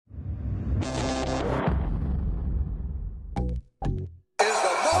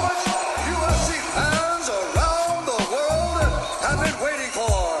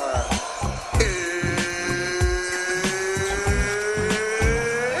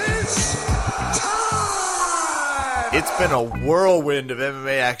It's been a whirlwind of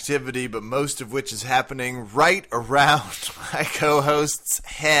MMA activity, but most of which is happening right around my co-host's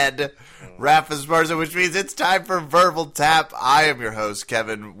head, Rafa Esparza, which means it's time for Verbal Tap. I am your host,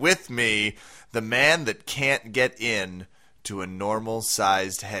 Kevin. With me, the man that can't get in to a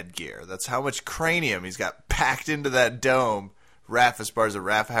normal-sized headgear. That's how much cranium he's got packed into that dome. Rafa Esparza.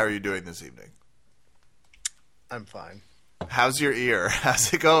 Rafa, how are you doing this evening? I'm fine. How's your ear?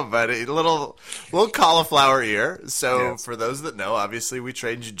 How's it going, buddy? Little cauliflower ear. So For those that know, obviously we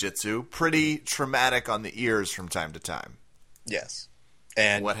train jiu-jitsu. Pretty traumatic on the ears from time to time. Yes.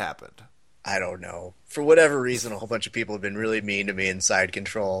 And what happened? I don't know. For whatever reason, a whole bunch of people have been really mean to me in side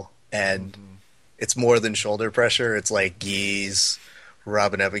control. And it's more than shoulder pressure. It's like geese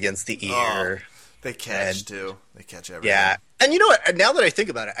rubbing up against the ear. Oh, they catch, too. They catch everything. Yeah. And you know what? Now that I think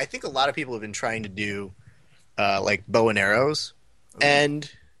about it, I think a lot of people have been trying to do like bow and arrows. Ooh.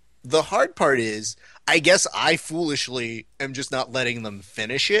 And the hard part is, I guess I foolishly am just not letting them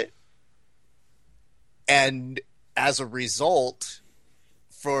finish it. And as a result,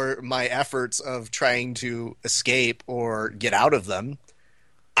 for my efforts of trying to escape or get out of them,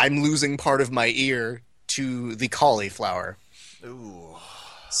 I'm losing part of my ear to the cauliflower. Ooh.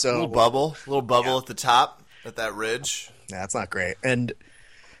 So, little bubble at the top, at that ridge. Yeah, that's not great. And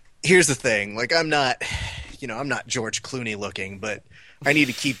here's the thing, like I'm not George Clooney looking, but I need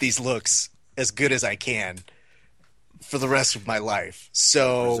to keep these looks as good as I can for the rest of my life.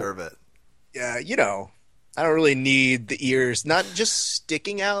 So preserve it. Yeah, I don't really need the ears not just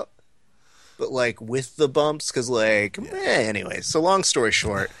sticking out, but like with the bumps, because anyway. So long story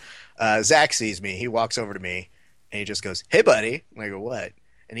short, Zach sees me. He walks over to me and he just goes, "Hey, buddy." And I go, "What?"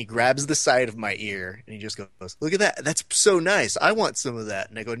 And he grabs the side of my ear and he just goes, "Look at that. That's so nice. I want some of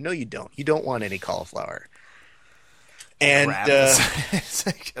that." And I go, "No, you don't. You don't want any cauliflower." And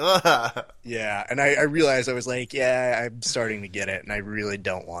yeah, and I realized I was like, yeah, I'm starting to get it, and I really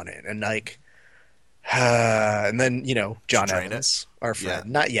don't want it. And like, and then John Evans, our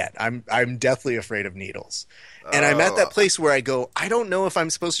friend, not yet. I'm deathly afraid of needles, and I'm at that place where I go, I don't know if I'm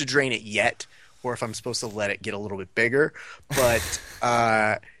supposed to drain it yet, or if I'm supposed to let it get a little bit bigger. But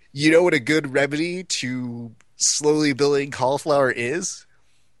you know what a good remedy to slowly building cauliflower is?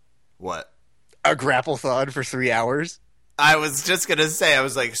 What? A grapple-thon for 3 hours. I was just going to say, I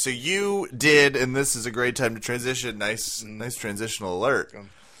was like, so you did, and this is a great time to transition, nice transitional alert.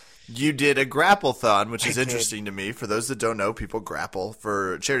 You did a grapple-thon, which is interesting to me. For those that don't know, people grapple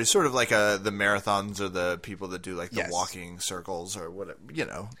for charity, sort of like the marathons or the people that do like the walking circles or whatever,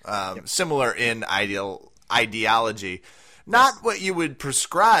 similar in ideology. Not what you would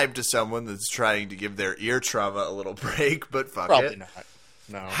prescribe to someone that's trying to give their ear trauma a little break, but Probably not.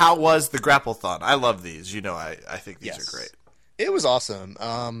 No. How was the grapple-thon? I love these. I think these are great. It was awesome.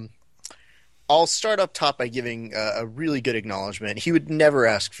 I'll start up top by giving a really good acknowledgement. He would never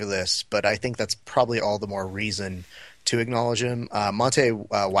ask for this, but I think that's probably all the more reason to acknowledge him. Monte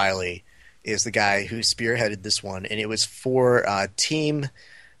Wiley is the guy who spearheaded this one, and it was for Team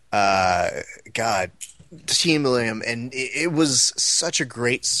William, and it was such a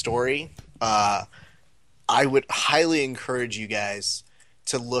great story. I would highly encourage you guys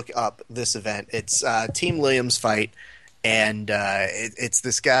to look up this event. It's Team Williams fight, and it's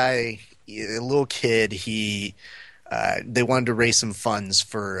this guy, a little kid. They wanted to raise some funds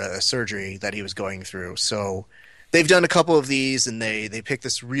for a surgery that he was going through. So they've done a couple of these, and they picked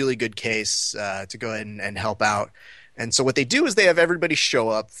this really good case to go ahead and help out. And so what they do is they have everybody show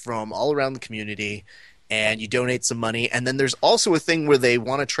up from all around the community, and you donate some money. And then there's also a thing where they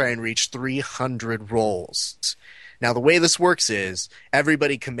want to try and reach 300 rolls. Now, the way this works is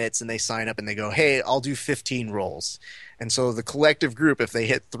everybody commits and they sign up and they go, hey, I'll do 15 rolls. And so the collective group, if they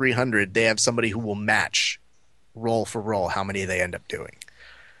hit 300, they have somebody who will match roll for roll how many they end up doing.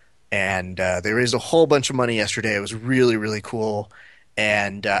 And they raised a whole bunch of money yesterday. It was really, really cool.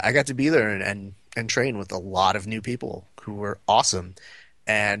 And I got to be there and train with a lot of new people who were awesome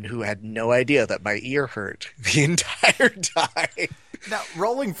and who had no idea that my ear hurt the entire time. Now,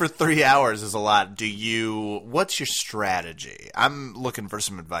 rolling for 3 hours is a lot. What's your strategy? I'm looking for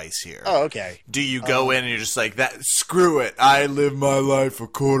some advice here. Oh, okay. Do you go in and you're just like, screw it, I live my life a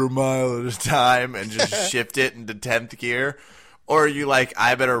quarter mile at a time and just shift it into 10th gear? Or are you like,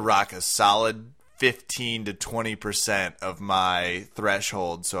 I better rock a solid 15 to 20% of my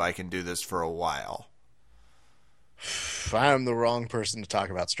threshold so I can do this for a while? I'm the wrong person to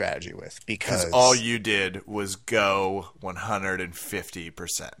talk about strategy with because all you did was go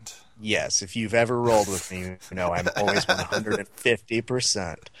 150%. Yes, if you've ever rolled with me, you know I'm always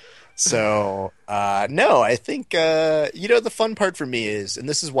 150%. So, no, I think, the fun part for me is, and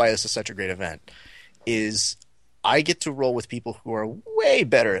this is why this is such a great event, is I get to roll with people who are way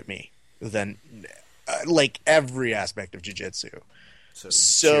better at me than like every aspect of jiu-jitsu. So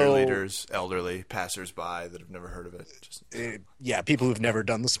cheerleaders, elderly, passersby that have never heard of it. Yeah, people who've never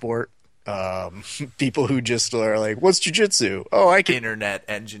done the sport. People who just are like, "What's jiu-jitsu?" Oh, I can internet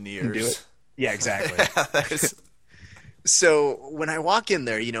engineers do it. Yeah, exactly. So when I walk in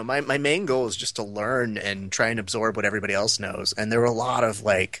there, my main goal is just to learn and try and absorb what everybody else knows. And there were a lot of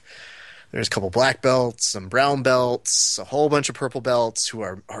there's a couple black belts, some brown belts, a whole bunch of purple belts who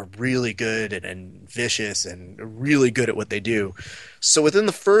are really good and vicious and really good at what they do. So within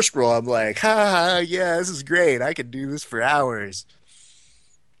the first roll, I'm like, yeah, this is great. I could do this for hours.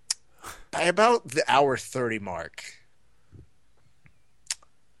 By about the hour 30 mark,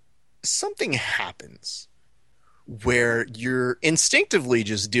 something happens where you're instinctively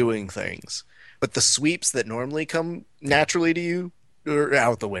just doing things, but the sweeps that normally come naturally to you are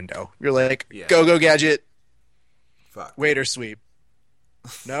out the window. You're like, go gadget. Fuck. Waiter sweep.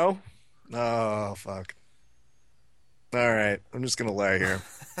 No? Oh, fuck. All right. I'm just going to lie here.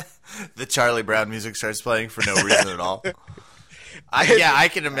 The Charlie Brown music starts playing for no reason at all. I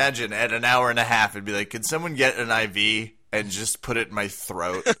can imagine at an hour and a half it'd be like, could someone get an IV and just put it in my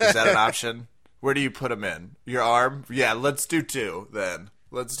throat? Is that an option? Where do you put them in? Your arm? Yeah, let's do 2 then.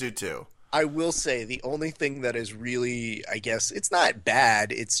 Let's do 2. I will say the only thing that is really, I guess, it's not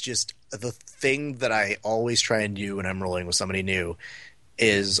bad. It's just the thing that I always try and do when I'm rolling with somebody new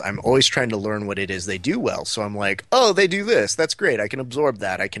is I'm always trying to learn what it is they do well. So I'm like, oh, they do this. That's great. I can absorb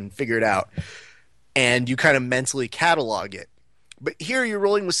that. I can figure it out. And you kind of mentally catalog it. But here you're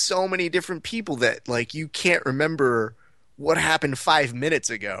rolling with so many different people that you can't remember what happened 5 minutes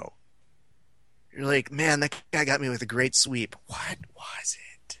ago. You're like, man, that guy got me with a great sweep. What was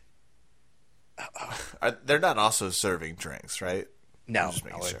it? They're not also serving drinks, right? No,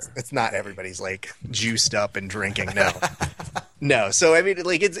 it's not everybody's juiced up and drinking. No, no. So I mean,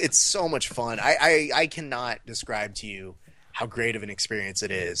 it's so much fun. I cannot describe to you how great of an experience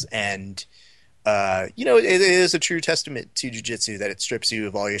it is, and it is a true testament to jiu-jitsu that it strips you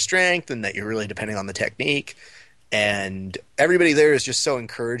of all your strength and that you're really depending on the technique. And everybody there is just so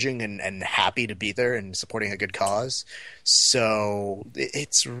encouraging and happy to be there and supporting a good cause. So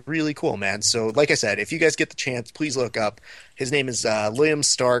it's really cool, man. So like I said, if you guys get the chance, please look up. His name is Liam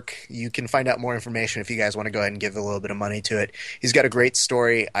Stark. You can find out more information if you guys want to go ahead and give a little bit of money to it. He's got a great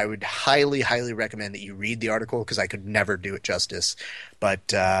story. I would highly, highly recommend that you read the article because I could never do it justice. But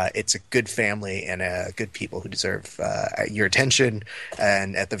it's a good family and good people who deserve your attention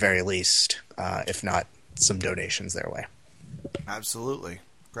and at the very least, if not, some donations their way. Absolutely.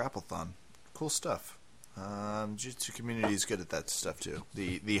 Grapplethon. Cool stuff. Jiu-Jitsu community is good at that stuff too.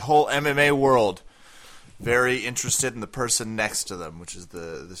 The whole MMA world very interested in the person next to them, which is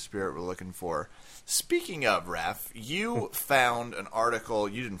the spirit we're looking for. Speaking of, Raph, you found an article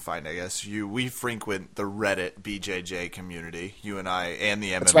you didn't find, I guess. We frequent the Reddit BJJ community, you and I, and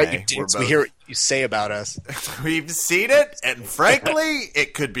the MMA. That's right, you did. We hear what you say about us. We've seen it, and frankly,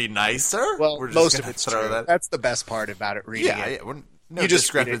 it could be nicer. Well, most of it's true. That's the best part about it, reading it. Yeah, no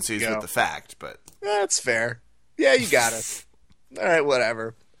discrepancies with the fact, but... That's fair. Yeah, you got us. All right,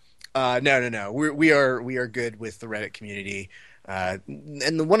 whatever. No. We are good with the Reddit community.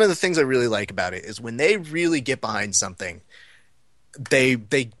 And one of the things I really like about it is when they really get behind something, they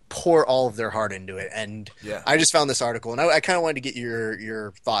pour all of their heart into it. And I just found this article, and I kind of wanted to get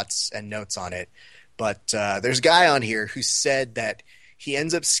your thoughts and notes on it. But there's a guy on here who said that he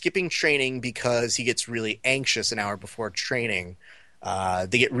ends up skipping training because he gets really anxious an hour before training.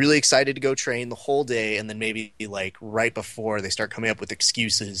 They get really excited to go train the whole day, and then maybe right before they start coming up with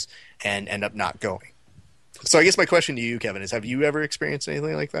excuses and end up not going. So I guess my question to you, Kevin, is have you ever experienced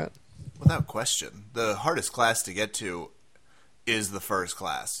anything like that? Without question. The hardest class to get to is the first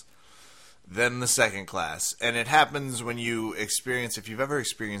class, then the second class. And it happens when you experience, if you've ever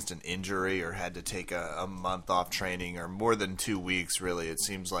experienced an injury or had to take a month off training or more than 2 weeks, really, it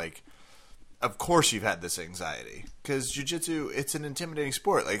seems like, of course you've had this anxiety. Because jiu-jitsu, it's an intimidating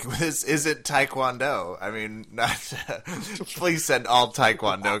sport. This isn't taekwondo. I mean, please send all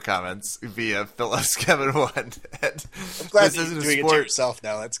taekwondo comments via PhillipsKevin1. I'm glad that you're doing it to yourself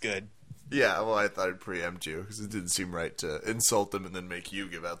now. That's good. Yeah, well, I thought I'd preempt you because it didn't seem right to insult them and then make you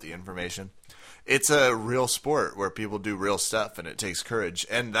give out the information. It's a real sport where people do real stuff and it takes courage.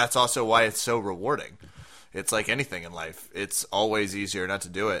 And that's also why it's so rewarding. It's like anything in life. It's always easier not to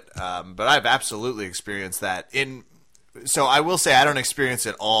do it. But I've absolutely experienced that. So I will say I don't experience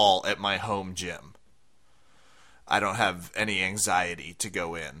it all at my home gym. I don't have any anxiety to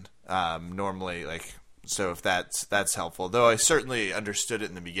go in. Normally, so if that's helpful. Though I certainly understood it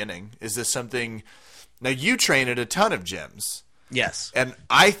in the beginning. Is this something Now, you train at a ton of gyms. Yes. And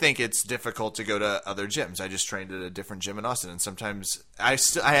I think it's difficult to go to other gyms. I just trained at a different gym in Austin, and sometimes I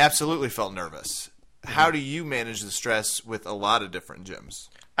absolutely felt nervous. Mm-hmm. How do you manage the stress with a lot of different gyms?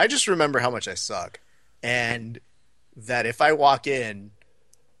 I just remember how much I suck, and that if I walk in,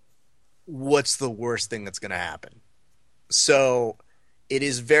 what's the worst thing that's going to happen? So it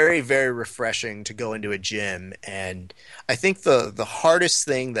is very, very refreshing to go into a gym, and I think the hardest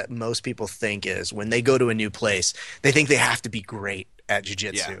thing that most people think is when they go to a new place, they think they have to be great at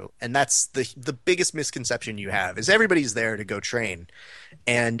jiu-jitsu. And that's the biggest misconception you have, is everybody's there to go train.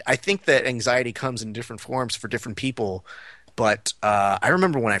 And I think that anxiety comes in different forms for different people. But I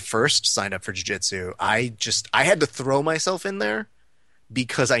remember when I first signed up for jiu-jitsu, I had to throw myself in there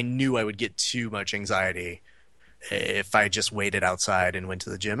because I knew I would get too much anxiety if I just waited outside and went to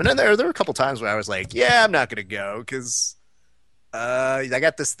the gym. And then there were a couple times where I was like, yeah, I'm not going to go because I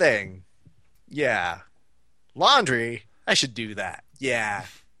got this thing. Yeah. Laundry, I should do that. Yeah,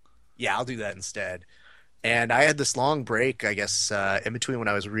 I'll do that instead. And I had this long break, I guess, in between when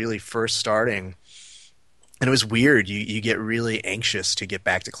I was really first starting. And it was weird. You get really anxious to get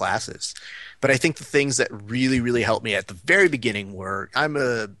back to classes. But I think the things that really, really helped me at the very beginning were I'm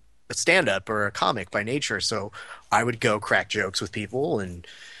a stand-up or a comic by nature. So I would go crack jokes with people and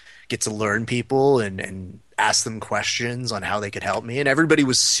get to learn people and ask them questions on how they could help me. And everybody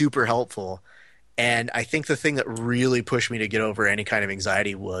was super helpful. And I think the thing that really pushed me to get over any kind of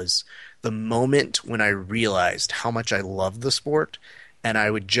anxiety was the moment when I realized how much I loved the sport. And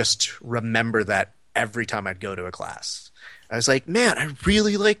I would just remember that every time I'd go to a class. I was like, man, I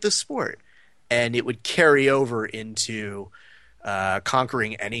really like this sport. And it would carry over into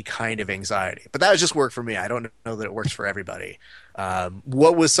conquering any kind of anxiety. But that was just work for me. I don't know that it works for everybody.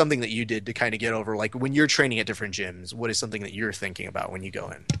 What was something that you did to kind of get over, like when you're training at different gyms, what is something that you're thinking about when you go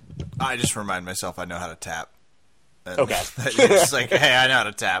in? I just remind myself I know how to tap. And okay. It's like, hey, I know how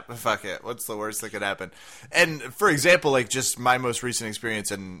to tap. Fuck it. What's the worst that could happen? And for example, like just my most recent experience,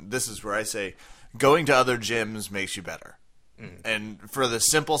 and this is where I say going to other gyms makes you better. And for the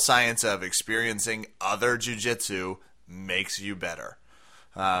simple science of experiencing other jiu-jitsu makes you better.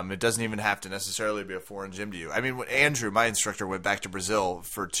 It doesn't even have to necessarily be a foreign gym to you. I mean, when Andrew, my instructor, went back to Brazil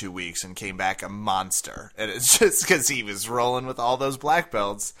for 2 weeks and came back a monster. And it's just because he was rolling with all those black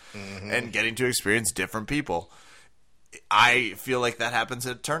belts and getting to experience different people. I feel like that happens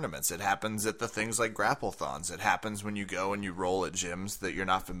at tournaments. It happens at the things like grapple-thons. It happens when you go and you roll at gyms that you're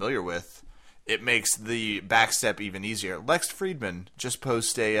not familiar with. It makes the backstep even easier. Lex Friedman just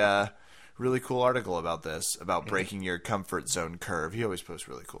posted a really cool article about this, about breaking your comfort zone curve. He always posts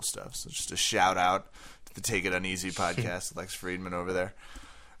really cool stuff. So just a shout out to the Take It Uneasy podcast, Lex Friedman over there.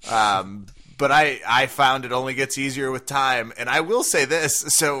 But I found it only gets easier with time. And I will say this.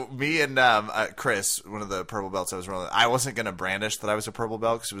 So me and Chris, one of the purple belts I was rolling, I wasn't going to brandish that I was a purple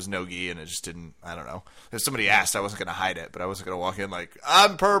belt because it was no-gi and it just didn't, I don't know. If somebody asked, I wasn't going to hide it, but I wasn't going to walk in like,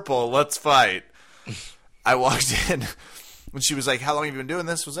 I'm purple, let's fight. I walked in. When she was like, how long have you been doing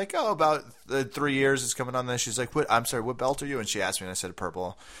this? I was like, oh, about 3 years. It's coming on this. She's like, I'm sorry, what belt are you? And she asked me, and I said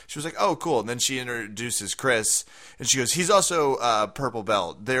purple. She was like, oh, cool. And then she introduces Chris, and she goes, he's also purple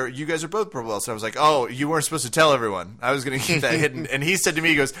belt. You guys are both purple belts. And I was like, oh, you weren't supposed to tell everyone. I was going to keep that hidden. And he said to me,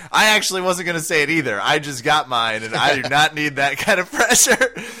 he goes, I actually wasn't going to say it either. I just got mine, and I do not need that kind of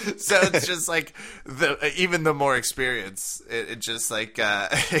pressure. So it's just like, even the more experience, it just like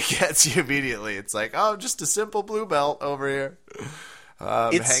it gets you immediately. It's like, oh, just a simple blue belt over here.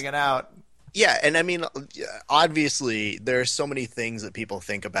 Hanging out. Yeah, and I mean, obviously, there are so many things that people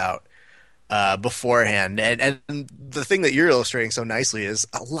think about beforehand, and the thing that you're illustrating so nicely is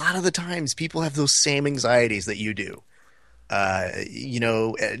a lot of the times people have those same anxieties that you do.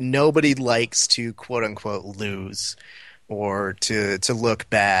 Nobody likes to quote unquote lose or to look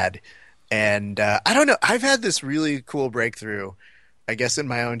bad, and I don't know. I've had this really cool breakthrough, I guess, in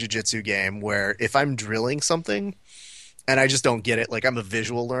my own jiu-jitsu game where if I'm drilling something and I just don't get it, like I'm a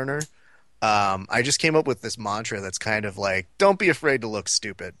visual learner, I just came up with this mantra that's kind of like, don't be afraid to look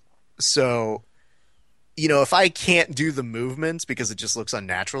stupid. So, if I can't do the movements because it just looks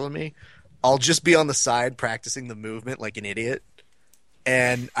unnatural to me, I'll just be on the side practicing the movement like an idiot.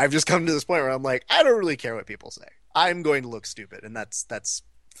 And I've just come to this point where I'm like, I don't really care what people say. I'm going to look stupid, and that's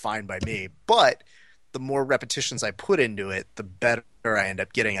fine by me. But the more repetitions I put into it, the better I end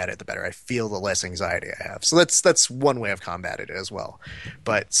up getting at it, the better I feel, the less anxiety I have. So that's one way I've combated it as well.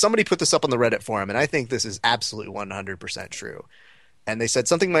 But somebody put this up on the Reddit forum, and I think this is absolutely 100% true. And they said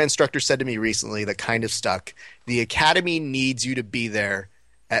something my instructor said to me recently that kind of stuck. The academy needs you to be there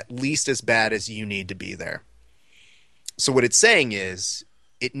at least as bad as you need to be there. So what it's saying is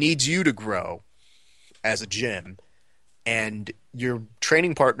it needs you to grow as a gym, and your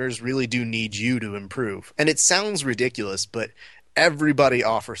training partners really do need you to improve. And it sounds ridiculous, but everybody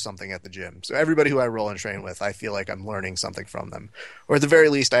offers something at the gym. So everybody who I roll and train with, I feel like I'm learning something from them. Or at the very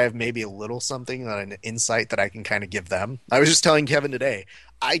least, I have maybe a little something, an insight that I can kind of give them. I was just telling Kevin today,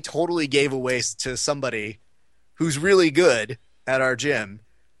 I totally gave away to somebody who's really good at our gym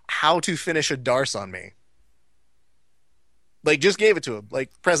how to finish a Darce on me. Like, just gave it to him.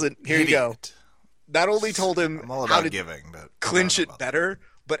 Like, present, here you go. Not only told him I'm all how about to giving, but clinch it better,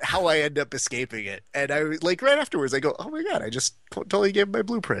 but how I end up escaping it. And I, like, right afterwards, I go, oh my God, I just totally gave him my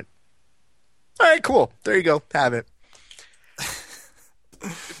blueprint. All right, cool. There you go. Have it.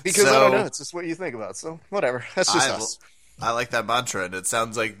 Because I don't know. It's just what you think about. So, whatever. That's just us. I like that mantra, and it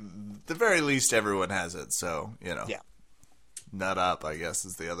sounds like the very least everyone has it. So, yeah. Nut up, I guess,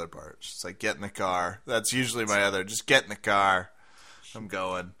 is the other part. Just like, get in the car. That's usually my other. Just get in the car. I'm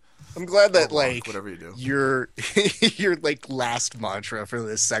going. I'm glad that, like, whatever you do. your like last mantra for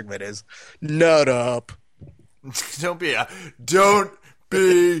this segment is nut up. Don't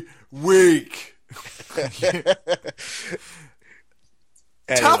be weak.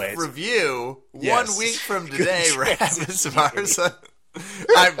 Tough review. Yes. 1 week from today, Raph Esparza.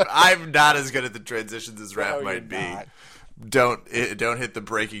 I'm not as good at the transitions as Raph might be. Not. Don't hit the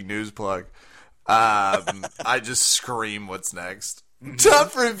breaking news plug. I just scream what's next.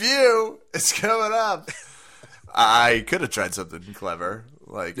 Tough review is coming up. I could have tried something clever.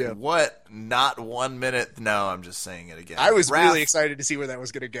 Like, what? Not 1 minute? No, I'm just saying it again. I was really excited to see where that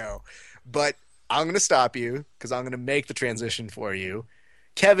was going to go. But I'm going to stop you because I'm going to make the transition for you.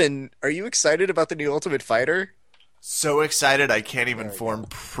 Kevin, are you excited about the new Ultimate Fighter? So excited I can't even form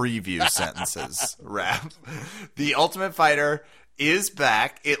preview sentences, Raph. The Ultimate Fighter is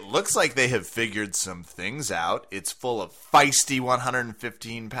back. It looks like they have figured some things out. It's full of feisty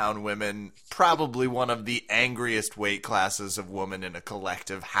 115-pound women, probably one of the angriest weight classes of women in a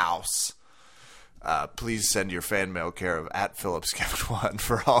collective house. Please send your fan mail care of @PhillipsKevin1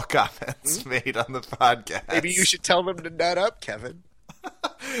 for all comments made on the podcast. Maybe you should tell them to nut up, Kevin.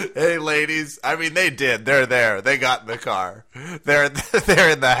 Hey, ladies. I mean, they did. They're there. They got in the car. They're in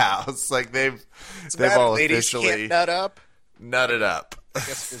the house. Like, they've all officially can't nut up. Nutted up. I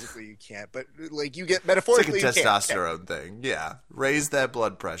guess physically you can't, but like you get metaphorically. It's like a testosterone thing. Yeah, raise that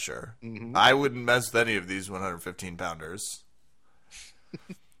blood pressure. Mm-hmm. I wouldn't mess with any of these 115 pounders.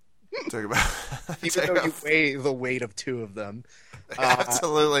 Talk about even though you weigh the weight of two of them.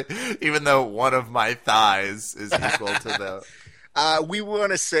 Absolutely. Even though one of my thighs is equal to the. We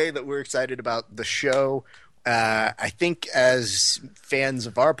want to say that we're excited about the show. I think as fans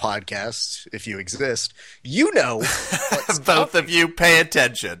of our podcast, if you exist, you know. Both of you pay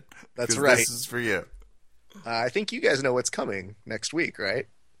attention. That's right. This is for you. I think you guys know what's coming next week, right?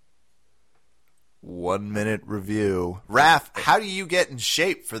 1 minute review. Raph, how do you get in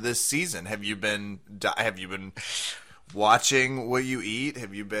shape for this season? Have you been watching what you eat?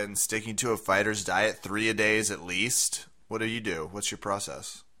 Have you been sticking to a fighter's diet 3 a days at least? What do you do? What's your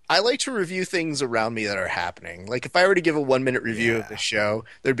process? I like to review things around me that are happening. Like, if I were to give a 1 minute review of the show,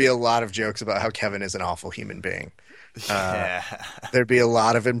 there'd be a lot of jokes about how Kevin is an awful human being. There'd be a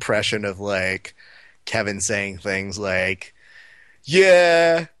lot of impression of, like, Kevin saying things like,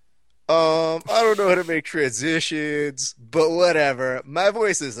 I don't know how to make transitions, but whatever. My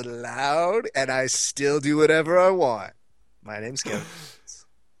voice is loud, and I still do whatever I want. My name's Kevin.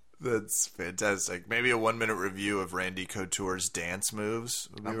 That's fantastic. Maybe a 1 minute review of Randy Couture's dance moves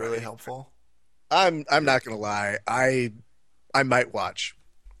would be really helpful. I'm not gonna lie. I might watch.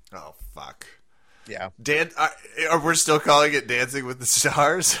 Oh fuck. Yeah. We're still calling it Dancing with the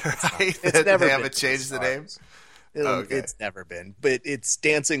Stars, right? It's never they haven't changed the name. Okay. It's never been, but it's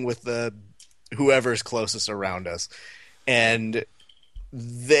Dancing with the whoever's closest around us, and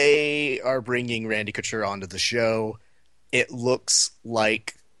they are bringing Randy Couture onto the show. It looks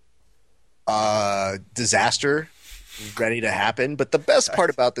like disaster ready to happen. But the best part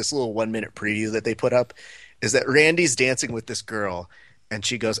about this little 1 minute preview that they put up is that Randy's dancing with this girl and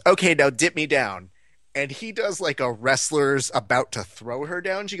she goes, okay, now dip me down. And he does like a wrestler's about to throw her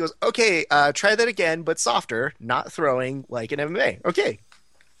down. She goes, okay, try that again, but softer, not throwing like an MMA. Okay.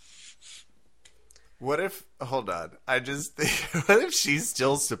 Hold on. I just think, what if she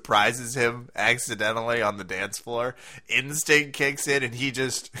still surprises him accidentally on the dance floor? Instinct kicks in and he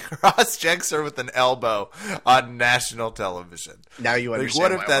just cross-checks her with an elbow on national television. Now you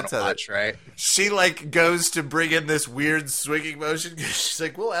understand what if that's watch, right? She like goes to bring in this weird swinging motion. She's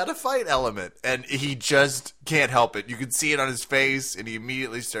like, we'll add a fight element. And he just can't help it. You can see it on his face and he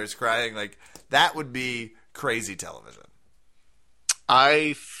immediately starts crying. Like, that would be crazy television.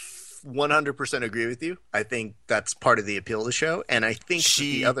 I 100% agree with you. I think that's part of the appeal of the show, and I think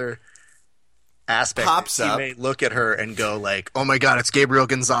the other aspect pops you up. may look at her and go like, "Oh my God, it's Gabriel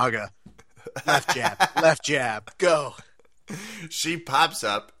Gonzaga." left jab, go. She pops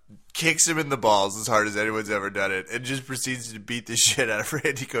up, kicks him in the balls as hard as anyone's ever done it, and just proceeds to beat the shit out of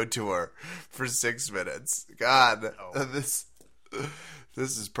Randy Couture for 6 minutes. God, this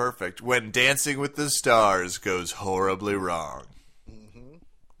is perfect. When Dancing with the Stars goes horribly wrong. Mm-hmm.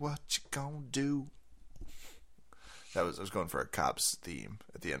 What you gonna do? I was going for a Cops theme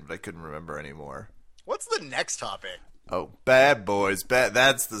at the end, but I couldn't remember anymore. What's the next topic? Oh, Bad Boys.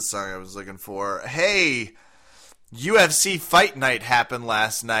 That's the song I was looking for. Hey, UFC Fight Night happened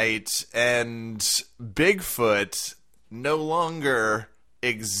last night, and Bigfoot no longer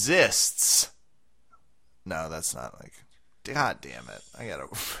exists. No, that's not like... God damn it. I gotta...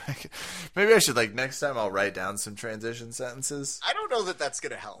 Maybe I should, next time I'll write down some transition sentences. I don't know that that's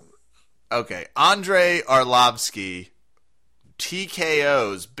gonna help. Okay. Andrei Arlovsky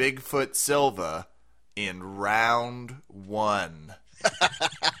TKOs Bigfoot Silva in round 1.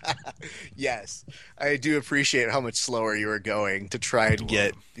 Yes. I do appreciate how much slower you were going to try and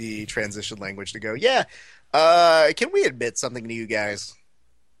get the transition language to go. Yeah. Can we admit something to you guys?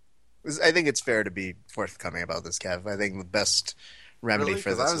 I think it's fair to be forthcoming about this, Kev. I think the best remedy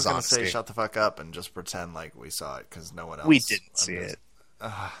for this is honesty. I was going to say shut the fuck up and just pretend like we saw it because no one else. We didn't see it.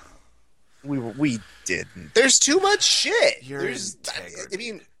 We didn't. There's too much shit. I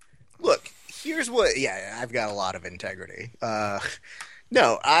mean, look, here's what... Yeah, I've got a lot of integrity.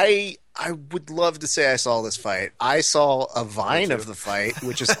 No, I would love to say I saw this fight. I saw a Vine of the fight,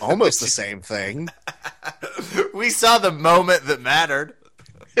 which is almost the same thing. We saw the moment that mattered.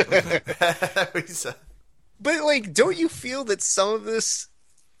 But, don't you feel that some of this...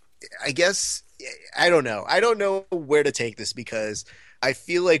 I guess... I don't know. I don't know where to take this because... I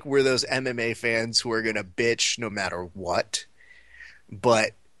feel like we're those MMA fans who are going to bitch no matter what.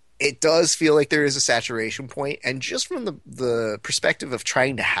 But it does feel like there is a saturation point. And just from the perspective of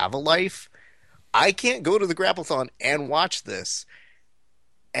trying to have a life, I can't go to the Grapplethon and watch this.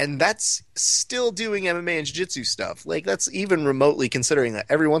 And that's still doing MMA and jiu-jitsu stuff. That's even remotely considering that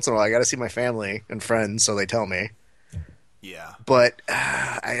every once in a while I got to see my family and friends, so they tell me. Yeah. But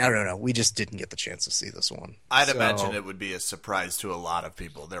I don't know. We just didn't get the chance to see this one. I'd imagine it would be a surprise to a lot of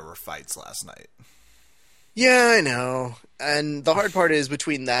people. There were fights last night. Yeah, I know. And the hard part is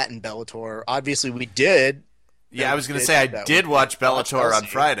between that and Bellator, obviously we did. Yeah, I was going to say I did watch Bellator on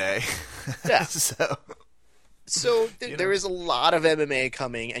Friday. Yeah. So there is a lot of MMA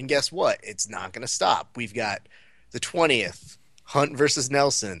coming, and guess what? It's not going to stop. We've got the 20th, Hunt versus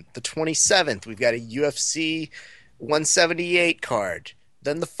Nelson. The 27th, we've got a UFC 178 card.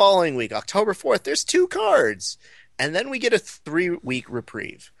 Then the following week, October 4th, there's 2 cards. And then we get a 3-week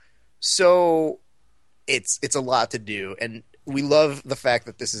reprieve. So it's a lot to do. And we love the fact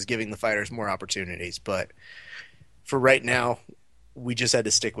that this is giving the fighters more opportunities. But for right now, we just had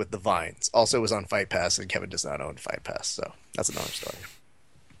to stick with the Vines. Also, it was on Fight Pass, and Kevin does not own Fight Pass. So that's another story.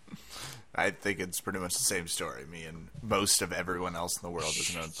 I think it's pretty much the same story. Me and most of everyone else in the world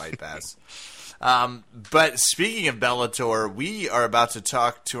doesn't own Fight Pass. But speaking of Bellator, we are about to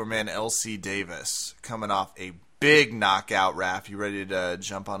talk to our man LC Davis, coming off a big knockout. Raph, you ready to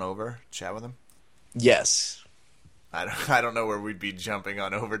jump on over, chat with him? Yes. I don't know where we'd be jumping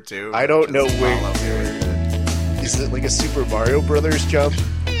on over to. I don't know where. Is it like a Super Mario Brothers jump?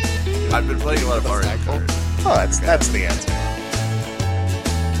 I've been playing a lot of Mario Kart. Oh, that's the answer.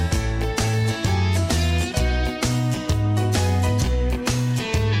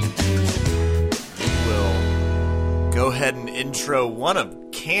 Go ahead and intro one of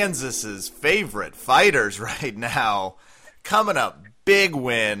Kansas's favorite fighters right now. Coming up, big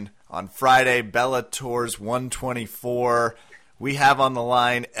win on Friday, Bellator's 124. We have on the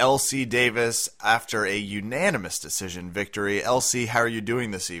line LC Davis after a unanimous decision victory. LC, how are you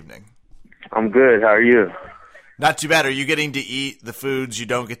doing this evening? I'm good. How are you? Not too bad. Are you getting to eat the foods you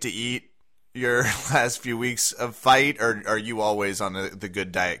don't get to eat your last few weeks of fight, or are you always on the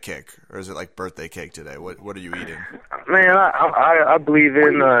good diet kick, or is it like birthday cake today? What are you eating? Man, I believe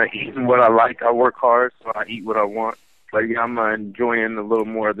in eating what I like. I work hard, so I eat what I want. But yeah, I'm enjoying a little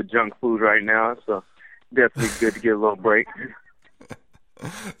more of the junk food right now, so definitely good to get a little break.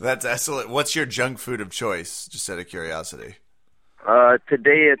 That's excellent. What's your junk food of choice, just out of curiosity?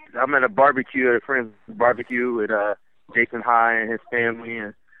 Today I'm at a barbecue, at a friend's barbecue with Jason High and his family,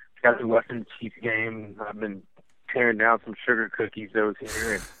 and got the Western Chiefs game. I've been tearing down some sugar cookies that was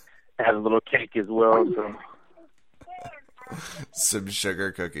here, and had a little cake as well. So Some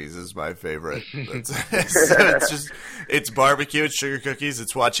sugar cookies is my favorite. It's barbecue, it's sugar cookies,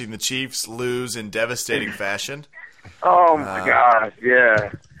 it's watching the Chiefs lose in devastating fashion. Oh my gosh,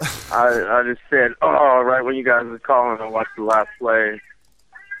 yeah. I just said, oh, right when you guys were calling, I watched the last play.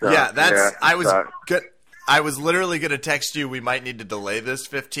 So, I was literally going to text you. We might need to delay this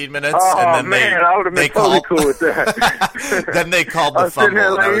 15 minutes. Oh and then man, I would have been totally cool with that. Then they called the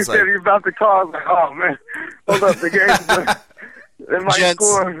fumble. You said you're about to call. I was like, oh man, hold up, the game. They might Gents,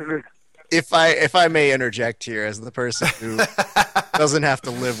 score. If I may interject here, as the person who doesn't have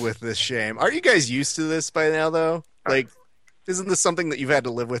to live with this shame, are you guys used to this by now? Though, like, isn't this something that you've had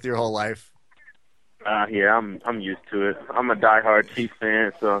to live with your whole life? Yeah, I'm used to it. I'm a diehard Chiefs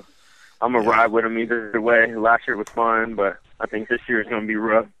fan, so I'm gonna ride with them either way. Last year was fun, but I think this year is gonna be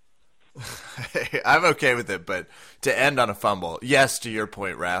rough. I'm okay with it, but to end on a fumble, yes, to your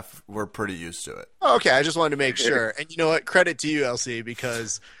point, Raph, we're pretty used to it. Okay, I just wanted to make sure. And you know what? Credit to you, LC,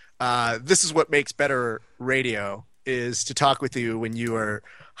 because this is what makes better radio, is to talk with you when you are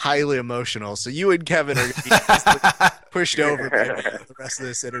highly emotional. So you and Kevin are going to be pushed over for the rest of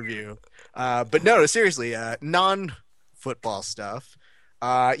this interview. But no, seriously, non-football stuff.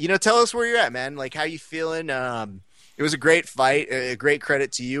 Tell us where you're at, man. Like, how you feeling? It was a great fight. A great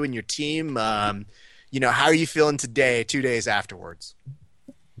credit to you and your team. How are you feeling today, 2 days afterwards?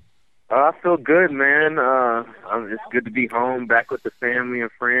 I feel good, man. It's good to be home, back with the family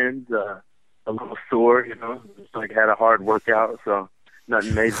and friends. A little sore, just like had a hard workout, so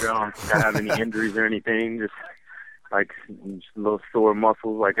nothing major. I don't have any injuries or anything. Just a little sore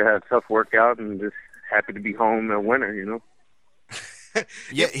muscles. Like I had a tough workout, and just happy to be home in winter,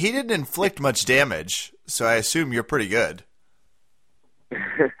 Yeah, he didn't inflict much damage, so I assume you're pretty good.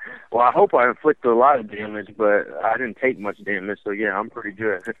 Well, I hope I inflicted a lot of damage, but I didn't take much damage, so yeah, I'm pretty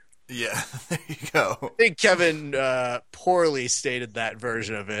good. Yeah, there you go. I think Kevin poorly stated that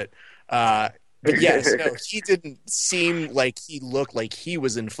version of it. But yes, no, he didn't seem like he looked like he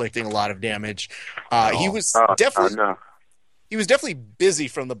was inflicting a lot of damage. He was definitely... No. He was definitely busy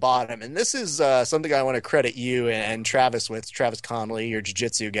from the bottom, and this is something I want to credit you and Travis with, Travis Connolly, your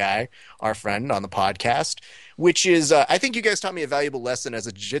jiu-jitsu guy, our friend on the podcast, which is, I think you guys taught me a valuable lesson as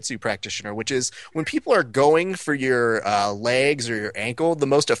a jiu-jitsu practitioner, which is when people are going for your legs or your ankle, the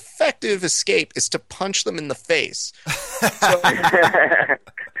most effective escape is to punch them in the face. So,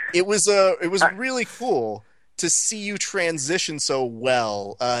 it was really cool to see you transition so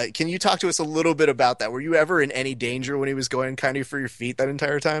well. Can you talk to us a little bit about that? Were you ever in any danger when he was going kind of for your feet that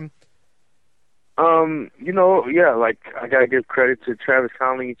entire time? Yeah, like I gotta give credit to Travis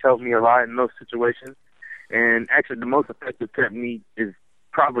Conley. He's helped me a lot in those situations. And actually the most effective technique is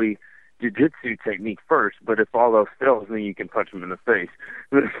probably jiu-jitsu technique first, but if all else fails, then you can punch him in the face.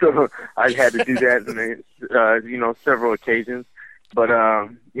 So I had to do that in several occasions. But,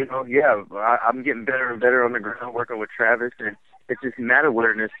 I'm getting better and better on the ground working with Travis, and it's just mat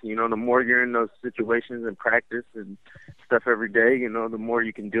awareness. The more you're in those situations and practice and stuff every day, the more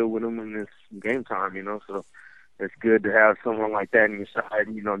you can deal with them in this game time, So it's good to have someone like that on your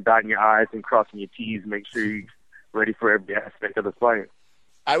side, dotting your I's and crossing your T's, make sure you're ready for every aspect of the fight.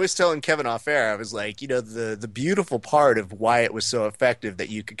 I was telling Kevin off air, I was like, the beautiful part of why it was so effective that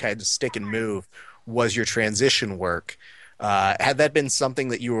you could kind of stick and move was your transition work. Had that been something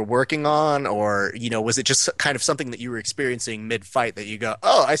that you were working on, or, was it just kind of something that you were experiencing mid-fight that you go,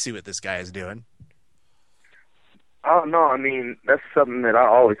 oh, I see what this guy is doing? Oh, no, I mean, that's something that I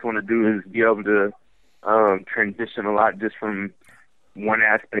always want to do, is be able to transition a lot just from one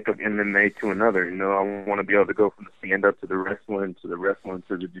aspect of MMA to another. I want to be able to go from the stand-up to the wrestling to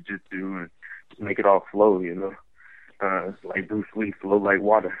the jiu-jitsu and just make it all flow, It's like Bruce Lee, flow like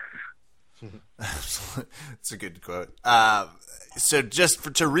water. It's a good quote. So just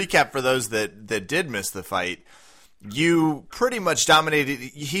to recap for those that did miss the fight, you pretty much dominated.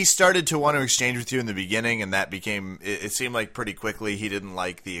 He started to want to exchange with you in the beginning, and that became, it seemed like pretty quickly he didn't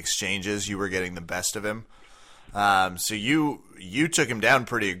like the exchanges. You were getting the best of him. So you took him down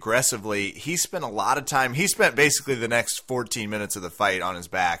pretty aggressively. He spent a lot of time. He spent basically the next 14 minutes of the fight on his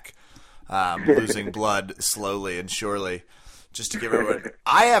back, losing blood slowly and surely. Just to give everyone,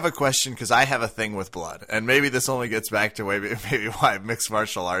 I have a question because I have a thing with blood, and maybe this only gets back to maybe why mixed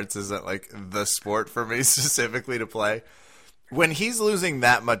martial arts isn't like the sport for me specifically to play. When he's losing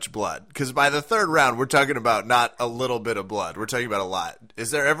that much blood, because by the third round we're talking about not a little bit of blood, we're talking about a lot.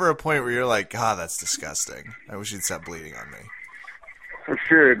 Is there ever a point where you're like, "God, that's disgusting. I wish he'd stop bleeding on me." For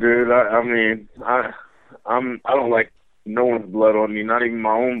sure, dude. I don't like no one's blood on me, not even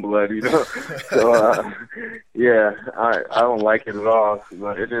my own blood, So, I don't like it at all,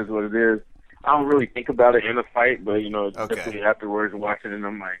 but it is what it is. I don't really think about it in a fight, but Okay. definitely afterwards watching it,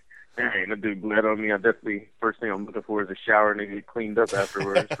 I'm like, dang, that dude bled on me. I definitely first thing I'm looking for is a shower and to get cleaned up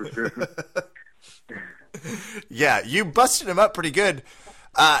afterwards for sure. Yeah, you busted him up pretty good.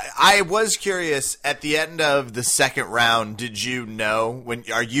 I was curious, at the end of the second round, did you know,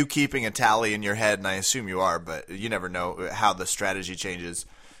 are you keeping a tally in your head? And I assume you are, but you never know how the strategy changes.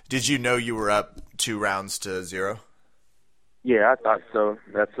 Did you know you were up 2-0? Yeah, I thought so.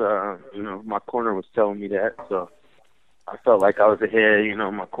 That's my corner was telling me that, so I felt like I was ahead.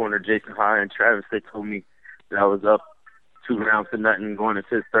 My corner, Jason High and Travis, they told me that I was up 2-0 going into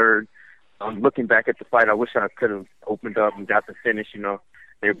the third. Looking back at the fight, I wish I could have opened up and got the finish.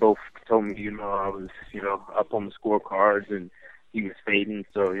 They both told me, I was, up on the scorecards and he was fading,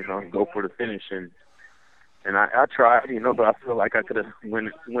 so go for the finish. And I tried, but I feel like I could have went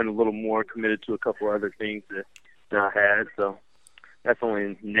a little more, committed to a couple other things that I had. So that's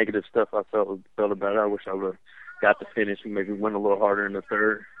only negative stuff I felt about it. I wish I would have got the finish and maybe went a little harder in the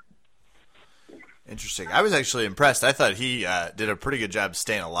third. Interesting. I was actually impressed. I thought he did a pretty good job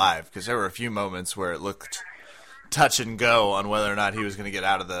staying alive, because there were a few moments where it looked touch and go on whether or not he was going to get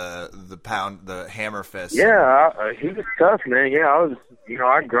out of the hammer fist. Yeah, he was tough, man. Yeah,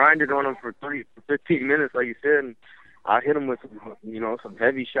 I grinded on him for 15 minutes, like you said, and I hit him with some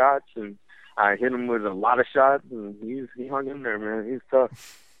heavy shots, and I hit him with a lot of shots, and he hung in there, man. He was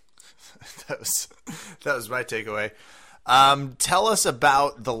tough. that was my takeaway. Tell us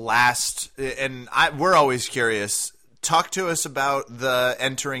about the last, and we're always curious. Talk to us about the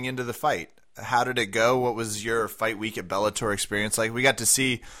entering into the fight. How did it go? What was your fight week at Bellator experience like? We got to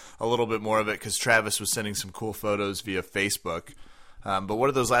see a little bit more of it because Travis was sending some cool photos via Facebook. But what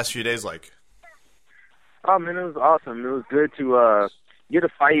are those last few days like? Oh, man, it was awesome. It was good to get a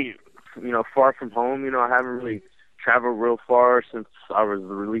fight, far from home. I haven't really traveled real far since I was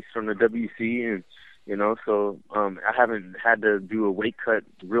released from the WC, and so I haven't had to do a weight cut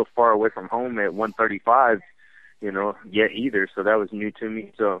real far away from home at 135, yet either. So that was new to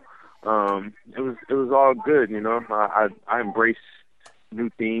me. So it was all good. I embrace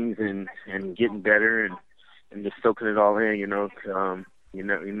new things and getting better and just soaking it all in. You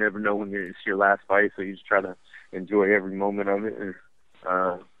never know when it's your last fight, so you just try to enjoy every moment of it,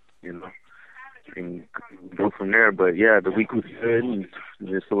 and go from there. But yeah, the week was good, and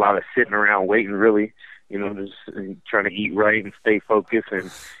just a lot of sitting around waiting, really, just trying to eat right and stay focused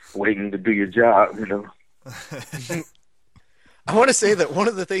and waiting to do your job, I want to say that one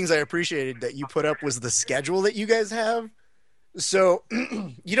of the things I appreciated that you put up was the schedule that you guys have. So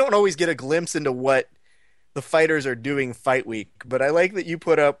you don't always get a glimpse into what the fighters are doing fight week, but I like that you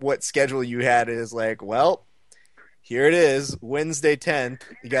put up what schedule you had. It is like, well, here it is, Wednesday 10th,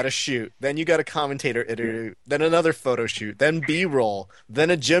 you got a shoot, then you got a commentator interview, then another photo shoot, then B-roll, then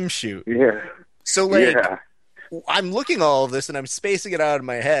a gym shoot. Yeah. So, like, yeah. I'm looking at all of this and I'm spacing it out in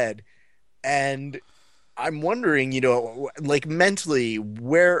my head, and I'm wondering, like, mentally,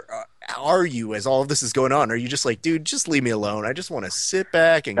 where are you as all of this is going on? Are you just like, dude, just leave me alone. I just want to sit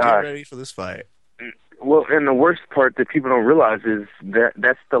back and get ready for this fight. Well, and the worst part that people don't realize is that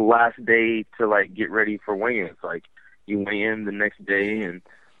that's the last day to, like, get ready for weigh-ins. Like, you weigh in the next day, and,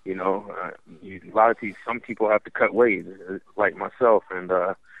 a lot of some people have to cut weight, like myself. And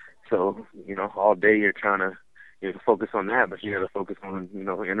so, all day you're trying to focus on that, but you got to focus on,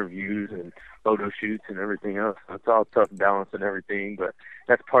 interviews and photo shoots and everything else. So it's all tough balance and everything, but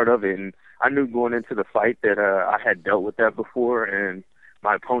that's part of it. And I knew going into the fight that I had dealt with that before, and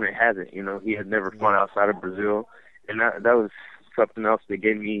my opponent hasn't. He had never fought outside of Brazil, and that was something else that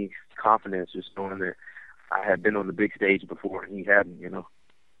gave me confidence, just knowing that I had been on the big stage before and he hadn't.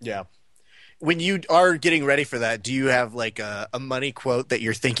 Yeah. When you are getting ready for that, do you have like a money quote that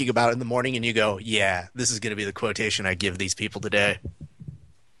you're thinking about in the morning and you go, yeah, this is going to be the quotation I give these people today?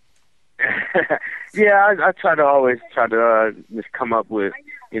 Yeah, I try to just come up with,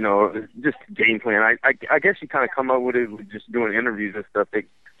 just game plan. I guess you kind of come up with it with just doing interviews and stuff. They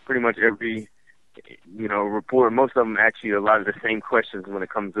pretty much every, report, most of them ask you a lot of the same questions when it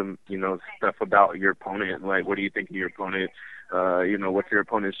comes to, stuff about your opponent. Like, what do you think of your opponent? What's your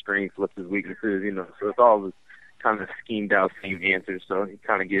opponent's strengths? What's his weaknesses? So it's all kind of schemed out same answers. So you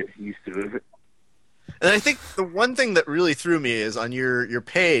kind of get used to it. And I think the one thing that really threw me is on your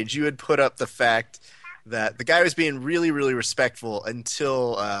page, you had put up the fact that the guy was being really, really respectful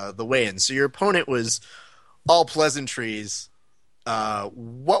until the weigh-in. So your opponent was all pleasantries.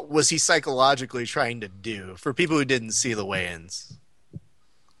 What was he psychologically trying to do for people who didn't see the weigh-ins?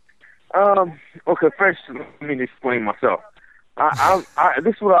 Okay, first, let me explain myself.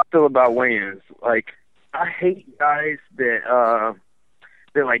 This is what I feel about weigh-ins. Like, I hate guys that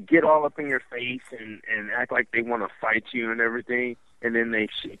they like get all up in your face and act like they want to fight you and everything, and then they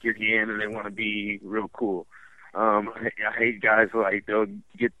shake your hand and they want to be real cool. I hate guys like they'll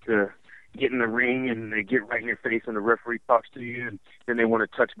get in the ring and they get right in your face and the referee talks to you and then they want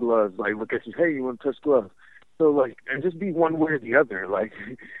to touch gloves. Like, look at you, hey, you want to touch gloves? So like, and just be one way or the other. Like,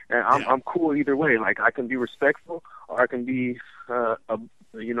 and I'm cool either way. Like, I can be respectful or I can be a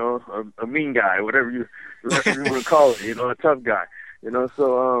mean guy, whatever you want to call it. A tough guy.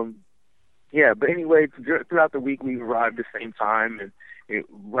 So yeah. But anyway, throughout the week we arrived at the same time, and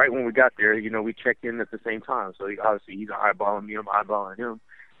right when we got there, we checked in at the same time. So obviously he's eyeballing me, I'm eyeballing him.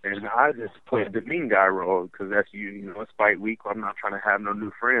 And I just played the mean guy role because that's it's fight week. I'm not trying to have no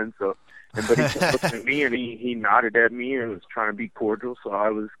new friends. So, but he kept looking at me and he nodded at me and was trying to be cordial. So I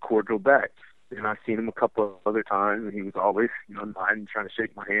was cordial back. And I seen him a couple of other times and he was always nodding, trying to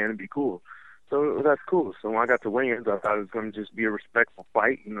shake my hand and be cool. So that's cool. So when I got to weigh-ins, I thought it was going to just be a respectful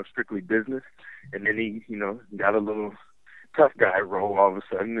fight, strictly business. And then he, got a little tough guy role all of a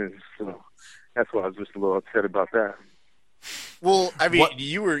sudden, and so that's why I was just a little upset about that. Well, I mean,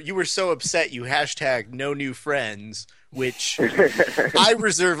 you were so upset you hashtag no new friends, which I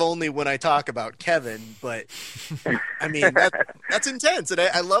reserve only when I talk about Kevin. But I mean, that's intense, and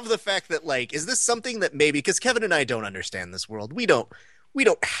I love the fact that like, is this something that maybe because Kevin and I don't understand this world, we don't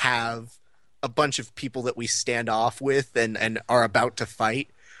have a bunch of people that we stand off with and are about to fight.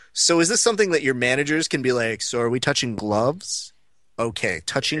 So is this something that your managers can be like, so are we touching gloves? Okay,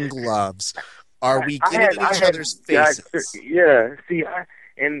 touching gloves. Are we getting in each other's faces? Yeah, see,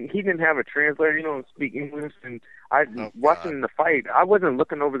 and he didn't have a translator, speak English, and watching the fight, I wasn't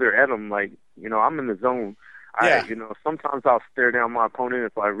looking over there at him like, I'm in the zone. Yeah. Sometimes I'll stare down my opponent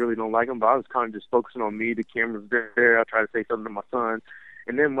if I really don't like him, but I was kind of just focusing on me. The camera's there. I try to say something to my son.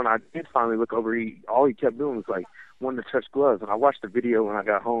 And then when I did finally look over, all he kept doing was like wanting to touch gloves. And I watched the video when I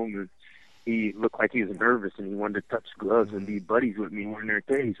got home, and he looked like he was nervous, and he wanted to touch gloves and be buddies with me in their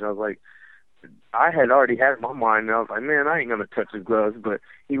cage. So I was like, I had already had it in my mind, and I was like, man, I ain't gonna touch his gloves. But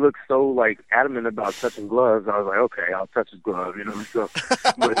he looked so like adamant about touching gloves. I was like, okay, I'll touch his glove, So,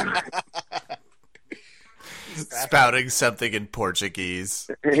 spouting something in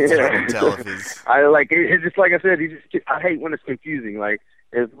Portuguese. Yeah. Tell if he's... I like it's just like I said. I hate when it's confusing. Like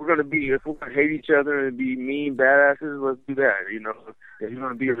if we're gonna hate each other and be mean badasses, let's do that. If you're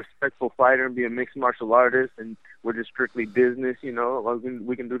gonna be a respectful fighter and be a mixed martial artist, and we're just strictly business, we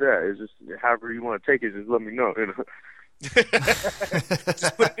can do that. It's just however you want to take it. Just let me know.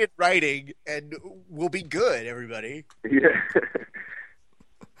 Just put it in writing, and we'll be good, everybody. Yeah.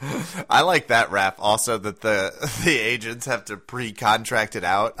 I like that rap also that the agents have to pre-contract it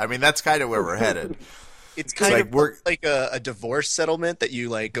out. I mean, that's kind of where we're headed. It's kind of like a divorce settlement that you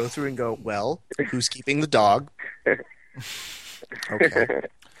like go through and go, well, who's keeping the dog? Okay.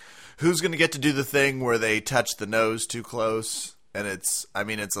 Who's going to get to do the thing where they touch the nose too close? And it's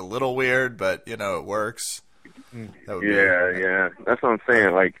a little weird, but it works. Yeah. That's what I'm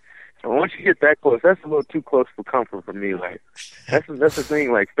saying. Like, once you get that close, that's a little too close for comfort for me. Like, that's the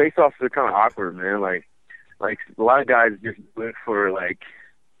thing. Like, face-offs are kind of awkward, man. Like a lot of guys just do it for like,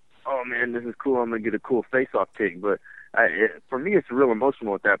 oh man, this is cool. I'm gonna get a cool face-off kick. But for me, it's real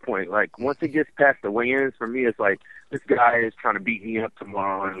emotional at that point. Like, once it gets past the weigh-ins, for me, it's like this guy is trying to beat me up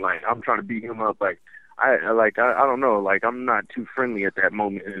tomorrow, and like I'm trying to beat him up. Like, I don't know. Like, I'm not too friendly at that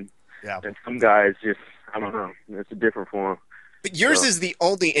moment, and some guys just, I don't know. It's different for them. But yours is the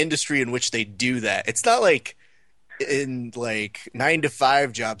only industry in which they do that. It's not like in like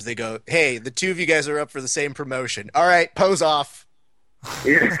 9-to-5 jobs they go, hey, the two of you guys are up for the same promotion. All right, pose off.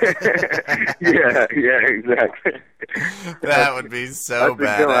 Yeah, exactly. That would be so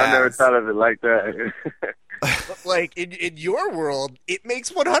bad. I never thought of it like that. But like in your world, it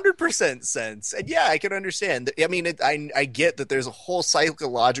makes 100% sense. And yeah, I can understand. I mean, I get that there's a whole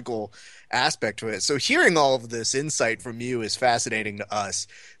psychological aspect to it. So hearing all of this insight from you is fascinating to us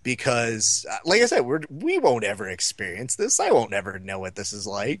because, like I said, we won't ever experience this. I won't ever know what this is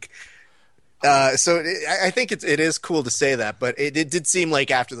like. So I think it is cool to say that, but it did seem like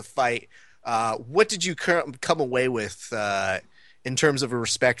after the fight, what did you come away with in terms of a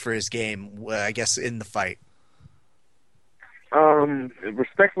respect for his game, I guess, in the fight?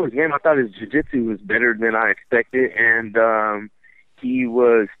 Respect for his game, I thought his jiu-jitsu was better than I expected, and he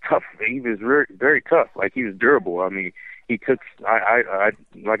was tough. He was very, very tough. Like, he was durable. I mean, he took, I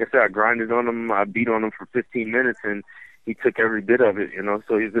like I said, I grinded on him. I beat on him for 15 minutes, and he took every bit of it,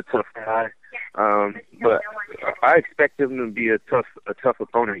 so he's a tough guy. But I expect him to be a tough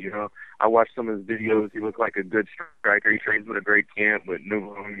opponent, I watched some of his videos. He looked like a good striker. He trains with a great camp with New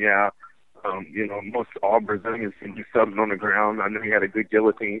Room, Most all Brazilians can do something on the ground. I know he had a good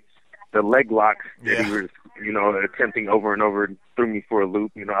guillotine. The leg locks that he was, attempting over and over threw me for a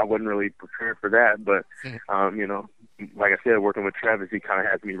loop. I wasn't really prepared for that, but, like I said, working with Travis, he kind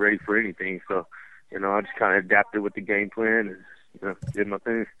of has me ready for anything. So, I just kind of adapted with the game plan and, did my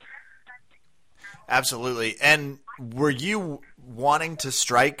thing. Absolutely. And were you wanting to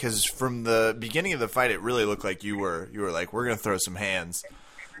strike? Because from the beginning of the fight, it really looked like you were like, we're going to throw some hands.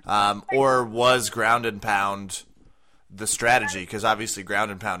 Or was ground and pound the strategy? Because obviously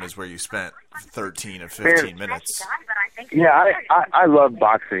ground and pound is where you spent 13 of 15 minutes. Yeah, I love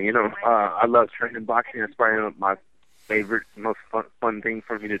boxing. I love training boxing. It's probably my favorite, most fun thing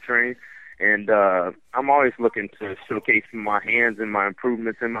for me to train. And I'm always looking to showcase my hands and my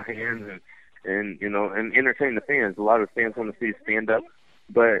improvements in my hands and entertain the fans. A lot of fans want to see stand up.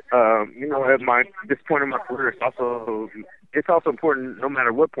 But, at this point in my career, it's also important, no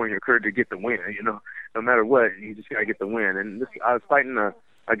matter what point in your career, to get the win. No matter what, you just got to get the win. And I was fighting a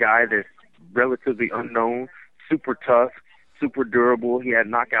guy that's relatively unknown, super tough, super durable. He had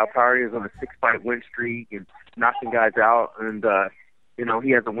knockout power. He was on a 6-fight win streak and knocking guys out. And,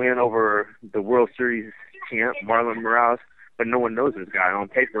 he has a win over the World Series champ, Marlon Moraes, but no one knows this guy on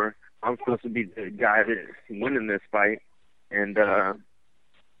paper. I'm supposed to be the guy that's winning this fight. And, I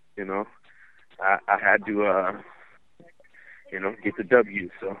had to, get the W.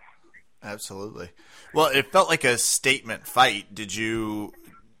 So. Absolutely. Well, it felt like a statement fight. Did you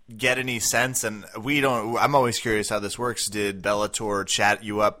get any sense? And I'm always curious how this works. Did Bellator chat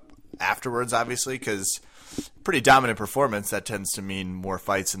you up afterwards, obviously? Because pretty dominant performance, that tends to mean more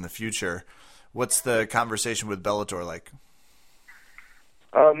fights in the future. What's the conversation with Bellator like?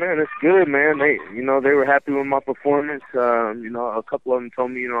 Oh, man, it's good, man. They were happy with my performance. A couple of them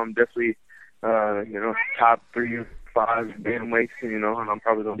told me, I'm definitely, top 3 or 5 bantamweights, and I'm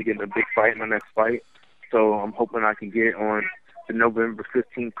probably going to be getting a big fight in my next fight. So I'm hoping I can get on the November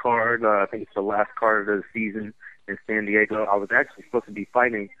 15th card. I think it's the last card of the season in San Diego. I was actually supposed to be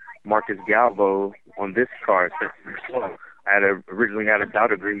fighting Marcus Galvo on this card. So I originally had a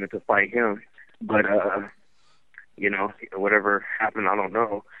bout agreement to fight him, but whatever happened, I don't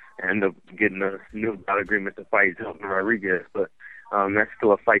know. I ended up getting a new bout agreement to fight Zilton Rodriguez, but that's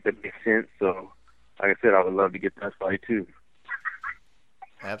still a fight that makes sense. So, like I said, I would love to get that fight too.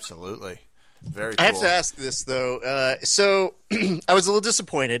 Absolutely. Very cool. I have to ask this, though. So I was a little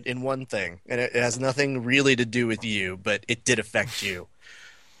disappointed in one thing, and it has nothing really to do with you, but it did affect you.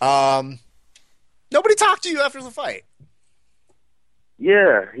 Nobody talked to you after the fight.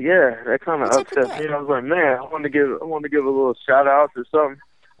 Yeah, that kind of upset me. I was like, man, I want to give a little shout out or something.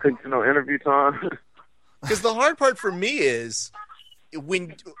 Couldn't get no interview time. Because the hard part for me is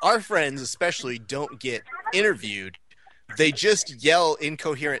when our friends, especially, don't get interviewed, they just yell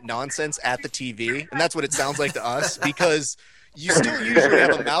incoherent nonsense at the TV, and that's what it sounds like to us. Because you still usually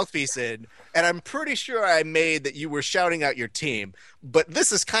have a mouthpiece in, and I'm pretty sure I made that you were shouting out your team, but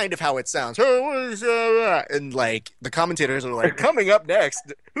this is kind of how it sounds. And like the commentators are like, coming up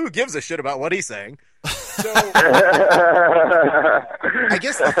next, who gives a shit about what he's saying? So I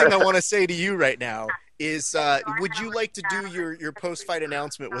guess the thing I want to say to you right now is, would you like to do your post-fight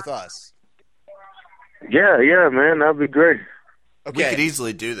announcement with us? Yeah, man, that'd be great. Okay. We could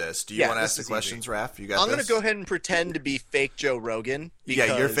easily do this. Do you want to ask the questions, Raph? You got I'm going to go ahead and pretend to be fake Joe Rogan. Because,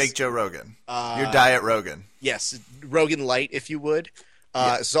 yeah, you're fake Joe Rogan. You're Diet Rogan. Yes, Rogan Light, if you would.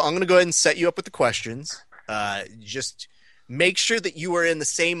 So I'm going to go ahead and set you up with the questions. Just make sure that you are in the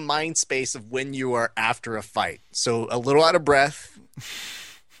same mind space of when you are after a fight. So a little out of breath.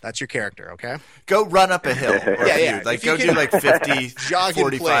 That's your character, okay? Go run up a hill. Yeah. Like, go do like 50, jog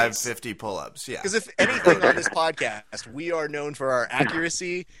 45, 50 pull-ups. Yeah. Because if anything on this podcast, we are known for our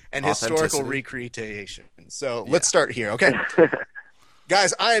accuracy and historical recreation. So let's start here, okay?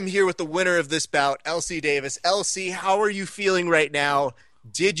 Guys, I am here with the winner of this bout, LC Davis. LC, how are you feeling right now?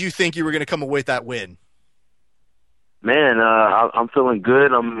 Did you think you were going to come away with that win? Man, I'm feeling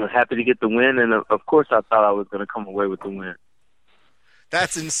good. I'm happy to get the win, and of course I thought I was going to come away with the win.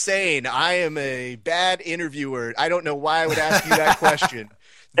 That's insane. I am a bad interviewer. I don't know why I would ask you that question.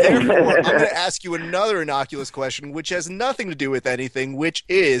 Therefore, I'm going to ask you another innocuous question, which has nothing to do with anything, which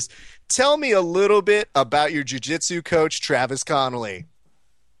is, tell me a little bit about your jiu-jitsu coach, Travis Connolly.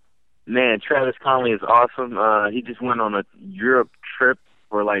 Man, Travis Connolly is awesome. He just went on a Europe trip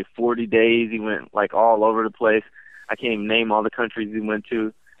for like 40 days. He went like all over the place. I can't even name all the countries he went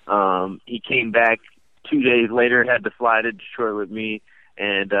to. He came back 2 days later, had to fly to Detroit with me.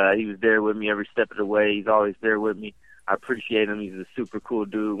 And he was there with me every step of the way. He's always there with me. I appreciate him. He's a super cool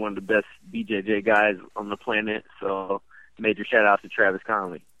dude, one of the best BJJ guys on the planet. So major shout-out to Travis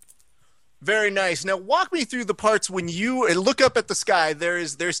Connolly. Very nice. Now walk me through the parts when you look up at the sky.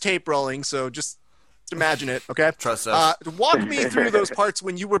 There's tape rolling, so just imagine it, okay? Trust us. Walk me through those parts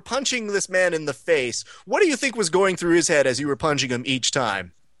when you were punching this man in the face. What do you think was going through his head as you were punching him each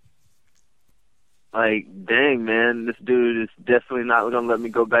time? Like, dang, man, this dude is definitely not going to let me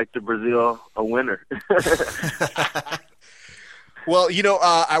go back to Brazil a winner. Well,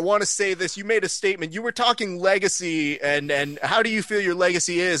 I want to say this. You made a statement. You were talking legacy, and how do you feel your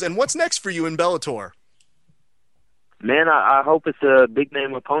legacy is, and what's next for you in Bellator? Man, I hope it's a big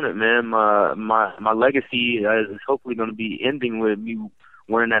name opponent, man. My legacy is hopefully going to be ending with me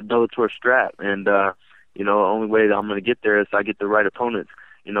wearing that Bellator strap, and the only way that I'm going to get there is I get the right opponents.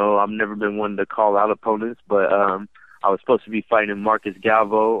 I've never been one to call out opponents, but I was supposed to be fighting Marcus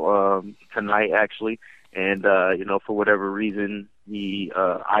Galvo tonight, actually. And, for whatever reason,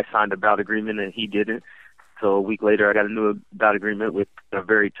 I signed a bout agreement and he didn't. So a week later, I got a new bout agreement with a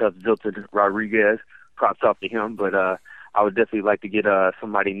very tough Zilton Rodriguez. Props off to him. But I would definitely like to get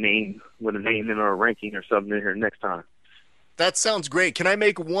somebody named with a name in our ranking or something in here next time. That sounds great. Can I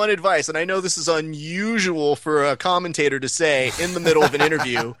make one advice? And I know this is unusual for a commentator to say in the middle of an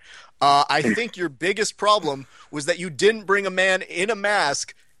interview. I think your biggest problem was that you didn't bring a man in a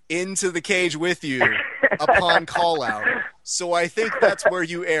mask into the cage with you upon call out. So I think that's where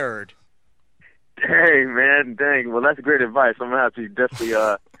you erred. Dang, man, dang. Well, that's great advice. I'm going to have to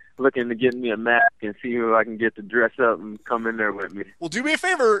definitely looking to get me a mask and see who I can get to dress up and come in there with me. Well, do me a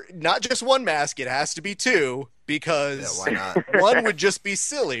favor, not just one mask, it has to be two, because why not? one would just be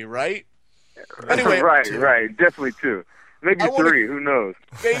silly, right? Anyway, right, definitely two. Maybe three, who knows?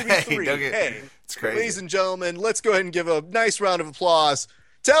 Maybe three. Hey, it's crazy. Ladies and gentlemen, let's go ahead and give a nice round of applause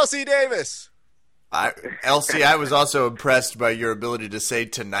to LC Davis. LC, I was also impressed by your ability to say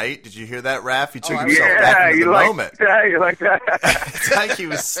tonight. Did you hear that, Raph? He took himself yeah, back into the like moment. That, you like that? It's like he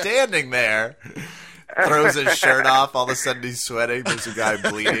was standing there, throws his shirt off, all of a sudden he's sweating. There's a guy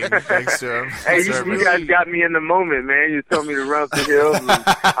bleeding next to him. Hey, you guys got me in the moment, man. You told me to run up the hill.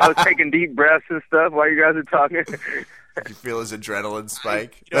 I was taking deep breaths and stuff while you guys were talking. You feel his adrenaline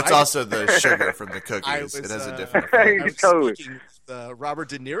spike? That's also the sugar from the cookies. It has a different effect. I was speaking with Robert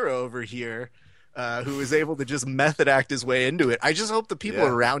De Niro over here, who was able to just method act his way into it. I just hope the people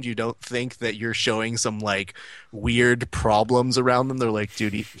around you don't think that you're showing some like weird problems around them. They're like,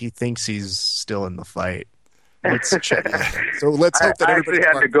 dude, he thinks he's still in the fight. Let's check it out. So let's hope that everybody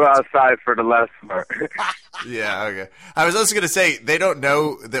had to go outside for the last part. Yeah, okay. I was also going to say, they don't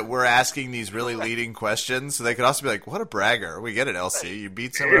know that we're asking these really leading questions, so they could also be like, what a bragger. We get it, LC. You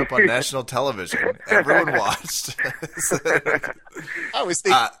beat someone up on national television. Everyone watched. I was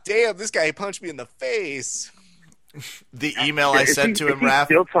thinking, damn, this guy punched me in the face. The email I sent to him, Raph.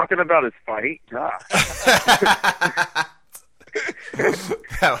 Still talking about his fight?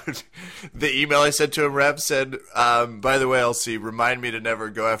 The email I sent to him, Rep, said, by the way, LC, remind me to never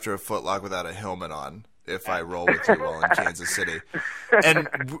go after a footlock without a helmet on if I roll with you while in Kansas City. And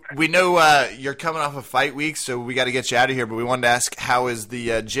we know you're coming off of fight week, so we got to get you out of here, but we wanted to ask, how is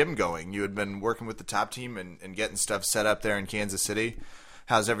the gym going? You had been working with the top team and getting stuff set up there in Kansas City.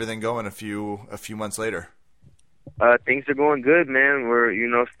 How's everything going a few months later? Things are going good, man.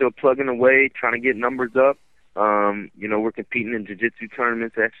 We're, still plugging away, trying to get numbers up. We're competing in jiu-jitsu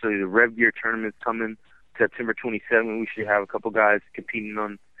tournaments. Actually, the Rev Gear tournament's coming September 27th. We should have a couple guys competing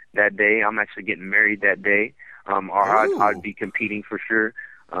on that day. I'm actually getting married that day. I'd be competing for sure.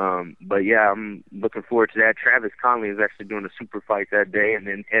 But yeah, I'm looking forward to that. Travis Conley is actually doing a super fight that day and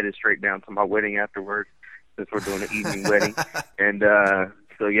then headed straight down to my wedding afterwards since we're doing an evening wedding. And,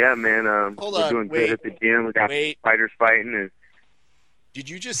 so yeah, man, we're doing good at the gym. We got fighters fighting. And did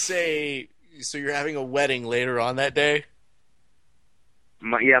you just say, so you're having a wedding later on that day?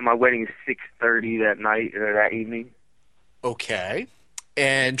 My wedding is 6:30 that night or that evening. Okay.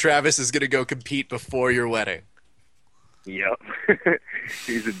 And Travis is going to go compete before your wedding. Yep.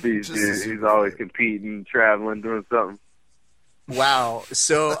 He's a beast, dude. He's always competing, traveling, doing something. Wow.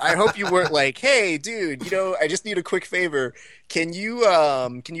 So I hope you weren't like, hey, dude, I just need a quick favor. Can you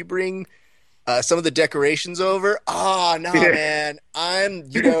bring some of the decorations over? Oh, no, man.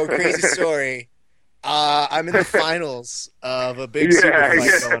 I'm, crazy story. I'm in the finals of a big super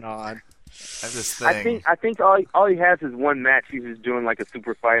fight going on. I think all he has is one match. He's just doing like a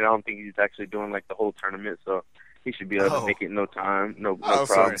super fight. I don't think he's actually doing like the whole tournament. So he should be able to make it no time, no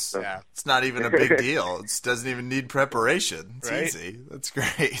problem. So it's not even a big deal. It doesn't even need preparation. It's easy. That's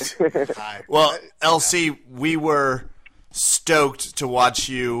great. Well, LC, we were stoked to watch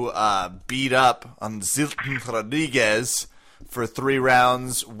you beat up on Zilton Rodriguez for 3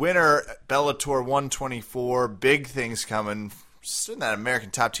 rounds. Winner, Bellator 124. Big things coming just in that American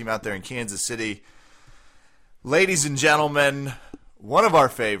Top Team out there in Kansas City. Ladies and gentlemen, one of our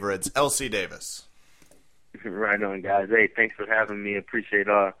favorites, LC Davis. Right on, guys. Hey, thanks for having me. Appreciate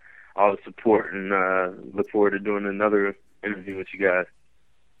all the support, and look forward to doing another interview with you guys.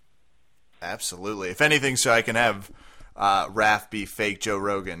 Absolutely. If anything, so I can have Raph be fake Joe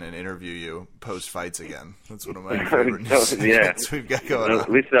Rogan and interview you post fights again. That's one of my favorite yeah, we've got going on.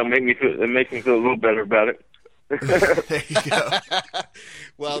 At least that makes me feel a little better about it. There you go.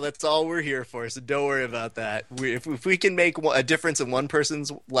 Well, that's all we're here for, so don't worry about that. If we can make a difference in one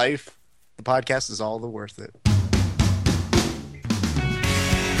person's life, the podcast is all the worth it.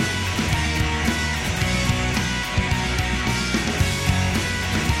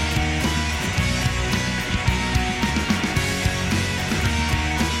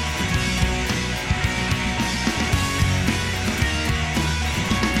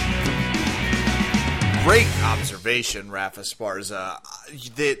 Great observation, Rafa Esparza.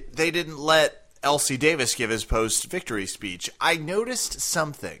 They didn't let LC Davis give his post-victory speech. I noticed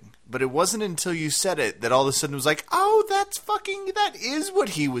something, but it wasn't until you said it that all of a sudden it was like, oh, that is what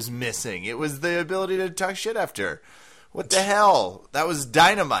he was missing. It was the ability to talk shit after. What the hell? That was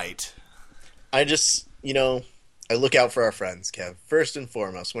dynamite. I just, I look out for our friends, Kev. First and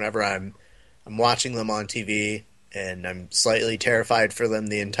foremost, whenever I'm watching them on TV and I'm slightly terrified for them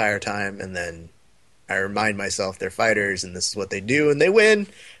the entire time, and then I remind myself they're fighters and this is what they do, and they win,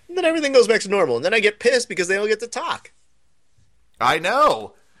 and then everything goes back to normal. And then I get pissed because they don't get to talk. I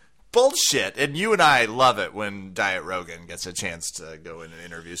know. Bullshit. And you and I love it when Diet Rogan gets a chance to go in and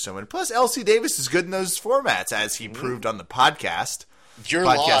interview someone. Plus, LC Davis is good in those formats, as he proved on the podcast. Your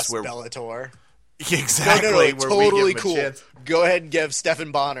loss, Bellator. Exactly. No, totally cool. Go ahead and give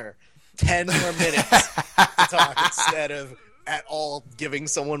Stephan Bonner 10 more minutes to talk instead of at all giving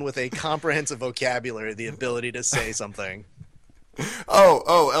someone with a comprehensive vocabulary the ability to say something.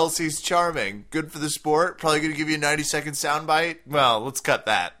 Oh, LC's charming. Good for the sport. Probably going to give you a 90-second soundbite. Well, let's cut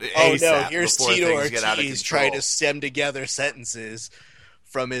that. Oh, no. Here's Tito Ortiz trying to stem together sentences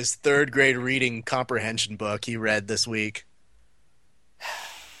from his third grade reading comprehension book he read this week.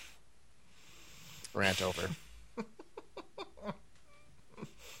 Rant over.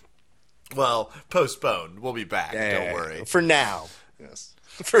 Well, postponed. We'll be back. Don't worry. For now. Yes.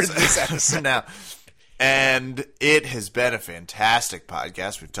 For this episode. For now. And it has been a fantastic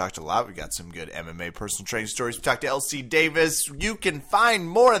podcast. We've talked a lot. We've got some good MMA personal training stories. We talked to LC Davis. You can find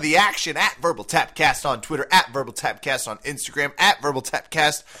more of the action at Verbal Tapcast on Twitter, at Verbal Tapcast on Instagram, at Verbal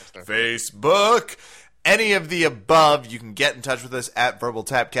Tapcast Facebook. Any of the above, you can get in touch with us at Verbal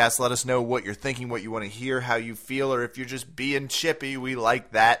Tapcast. Let us know what you're thinking, what you want to hear, how you feel, or if you're just being chippy, we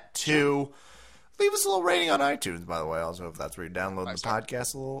like that too. Leave us a little rating on iTunes, by the way. Also, if that's where you're downloading the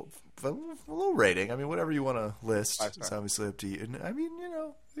podcast, a little rating. I mean, whatever you want to list. It's obviously up to you. And, I mean,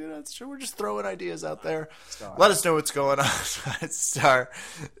 it's true. We're just throwing ideas out there. Let us know what's going on. 5-star.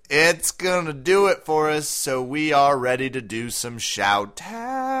 It's going to do it for us, so we are ready to do some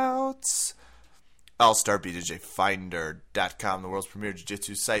shout-outs. AllStarBJJFinder.com, the world's premier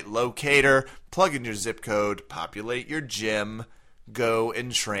jiu-jitsu site locator. Plug in your zip code, populate your gym, go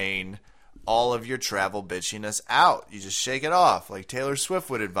and train all of your travel bitchiness out. You just shake it off like Taylor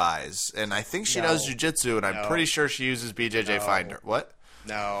Swift would advise. And I think she knows jiu-jitsu, and I'm pretty sure she uses BJJ Finder. What?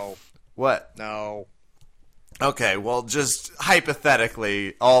 No. What? No. Okay, well, just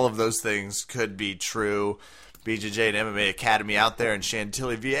hypothetically, all of those things could be true. BJJ and MMA Academy out there in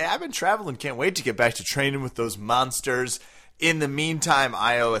Chantilly, VA. I've been traveling. Can't wait to get back to training with those monsters. In the meantime,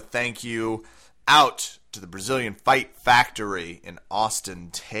 I owe a thank you out to the Brazilian Fight Factory in Austin,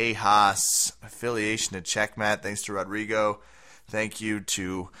 Tejas. Affiliation to Checkmat. Thanks to Rodrigo. Thank you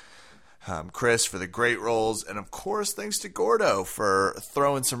to Chris for the great rolls. And, of course, thanks to Gordo for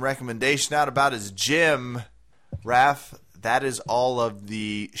throwing some recommendation out about his gym. Raph, that is all of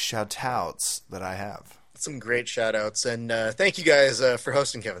the shout-outs that I have. Some great shout-outs. And thank you guys for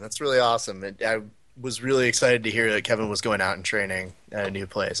hosting, Kevin. That's really awesome. I was really excited to hear that Kevin was going out and training at a new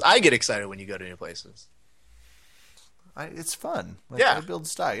place. I get excited when you go to new places. It's fun. Yeah. I build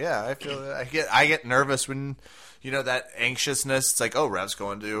style. Yeah, I feel I get nervous when that anxiousness. It's like, oh, Rev's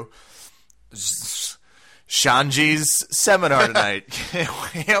going to Shanji's seminar tonight.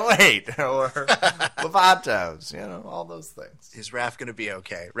 Can't wait. Or Levato's. All those things. Is Raph going to be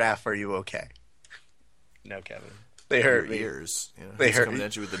okay? Raph, are you okay? No, Kevin. They hurt your ears. They hurt coming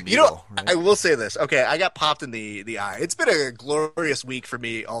at you with the needle. Right? I will say this. Okay, I got popped in the eye. It's been a glorious week for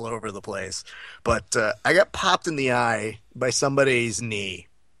me all over the place. But I got popped in the eye by somebody's knee.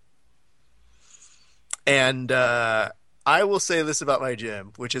 And I will say this about my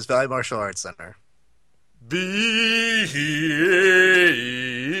gym, which is Valley Martial Arts Center. V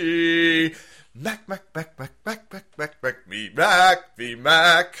Mac me Mac V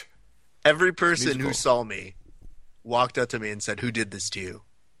Mac. Every person who saw me walked up to me and said, "Who did this to you?"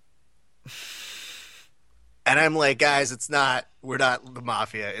 And I'm like, "Guys, we're not the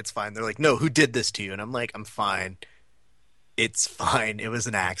mafia. It's fine." They're like, "No, who did this to you?" And I'm like, "I'm fine. It's fine. It was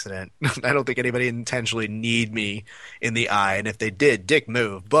an accident. I don't think anybody intentionally kneed me in the eye. And if they did, dick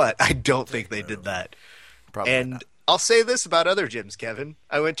move. But I don't think they did that." Probably and not. I'll say this about other gyms, Kevin.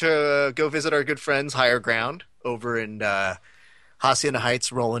 I went to go visit our good friends Higher Ground over in Hacienda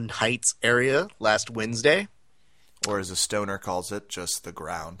Heights, Roland Heights area last Wednesday. Or as a stoner calls it, just the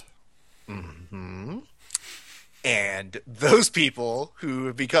ground. Mm-hmm. And those people who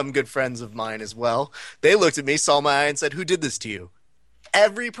have become good friends of mine as well, they looked at me, saw my eye, and said, "Who did this to you?"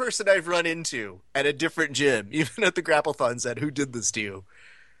 Every person I've run into at a different gym, even at the Grapplethon, said, "Who did this to you?"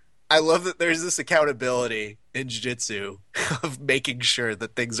 I love that there's this accountability in jiu-jitsu of making sure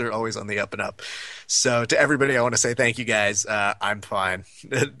that things are always on the up and up. So to everybody, I want to say thank you guys. I'm fine.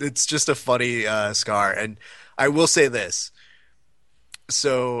 It's just a funny scar. And I will say this.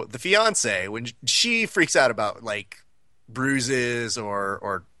 So the fiance, when she freaks out about like bruises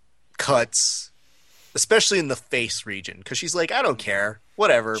or cuts, especially in the face region, because she's like, "I don't care,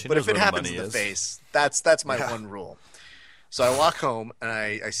 whatever." But if it happens in the face, that's my one rule. So I walk home and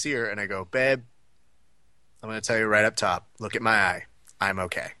I see her and I go, "Babe, I'm going to tell you right up top, look at my eye. I'm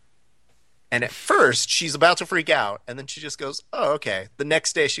okay." And at first she's about to freak out, and then she just goes, "Oh, okay." The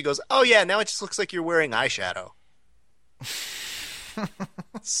next day she goes, "Oh yeah, now it just looks like you're wearing eyeshadow."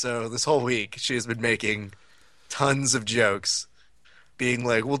 So this whole week she has been making tons of jokes, being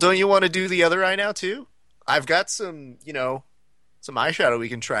like, "Well, don't you want to do the other eye now too? I've got some eyeshadow we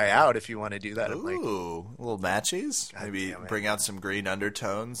can try out if you want to do that." I'm like, ooh, little matchies. God Maybe damn it. bring out some green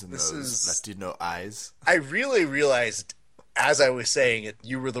undertones and those Latino eyes. I really realized as I was saying it,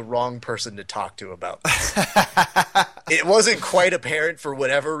 you were the wrong person to talk to about this. It wasn't quite apparent for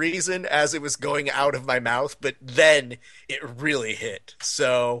whatever reason as it was going out of my mouth, but then it really hit.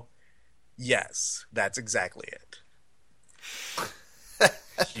 So, yes, that's exactly it.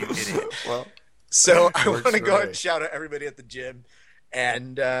 You idiot. Well, So I works want to for go ahead me. and shout out everybody at the gym.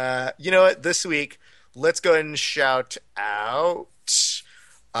 And you know what? This week, let's go ahead and shout out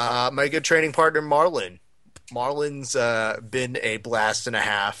my good training partner, Marlon. Marlon's been a blast and a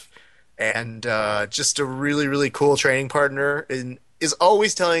half, and just a really, really cool training partner, and is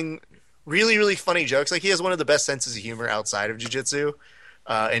always telling really, really funny jokes. Like, he has one of the best senses of humor outside of jiu-jitsu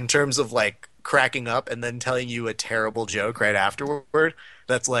in terms of, like, cracking up and then telling you a terrible joke right afterward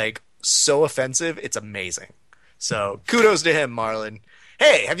that's, like, so offensive, it's amazing. So, kudos to him, Marlon.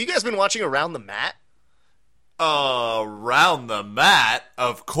 Hey, have you guys been watching Around the Mat? Around the mat,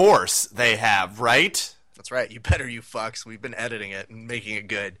 of course they have, right? That's right. You better, you fucks. We've been editing it and making it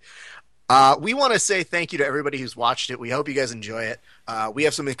good. We want to say thank you to everybody who's watched it. We hope you guys enjoy it. We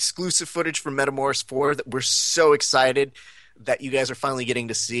have some exclusive footage from Metamorphs 4 that we're so excited that you guys are finally getting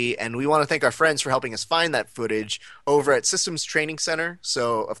to see. And we want to thank our friends for helping us find that footage over at Systems Training Center.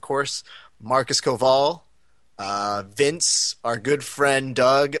 So, of course, Marcus Koval, Vince, our good friend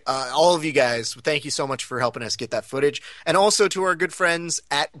Doug, all of you guys, thank you so much for helping us get that footage. And also to our good friends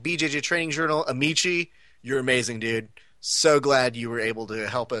at BJJ Training Journal, Amici, you're amazing, dude. So glad you were able to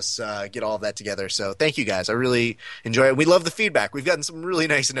help us get all of that together. So thank you guys. I really enjoy it. We love the feedback. We've gotten some really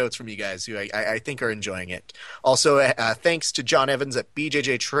nice notes from you guys who I think are enjoying it. Also, thanks to John Evans at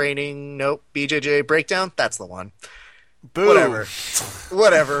BJJ Breakdown. That's the one. Boo. Whatever.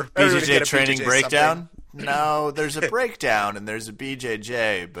 Everybody get BJJ a training BJJ breakdown? No, there's a breakdown and there's a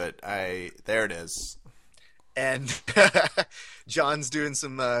BJJ, but there it is. And John's doing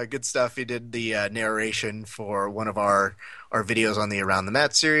some good stuff. He did the narration for one of our videos on the Around the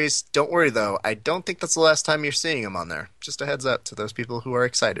Mat series. Don't worry, though. I don't think that's the last time you're seeing him on there. Just a heads up to those people who are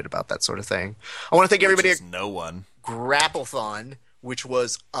excited about that sort of thing. I want to thank everybody at No one. Grapplethon, which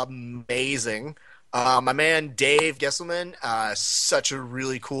was amazing. My man Dave Gesselman, such a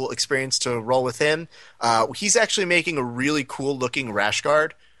really cool experience to roll with him. He's actually making a really cool looking rash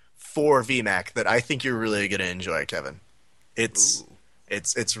guard for VMAC that I think you're really going to enjoy, Kevin. It's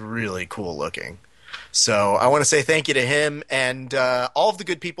really cool looking. So I want to say thank you to him and all of the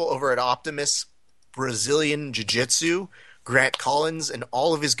good people over at Optimus Brazilian Jiu-Jitsu, Grant Collins, and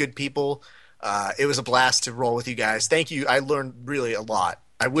all of his good people. It was a blast to roll with you guys. Thank you. I learned really a lot.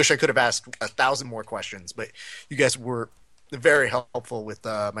 I wish I could have asked 1,000 more questions, but you guys were very helpful with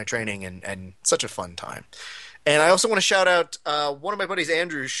my training and such a fun time. And I also want to shout out one of my buddies,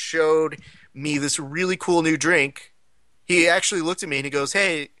 Andrew, showed me this really cool new drink. He actually looked at me and he goes,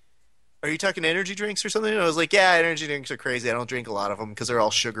 "Hey, are you talking energy drinks or something? And I was like, yeah, energy drinks are crazy. I don't drink a lot of them because they're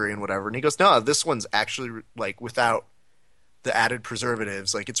all sugary and whatever. And he goes, no, this one's actually like without the added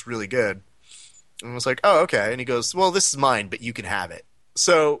preservatives. Like it's really good. And I was like, oh, okay. And he goes, well, this is mine, but you can have it.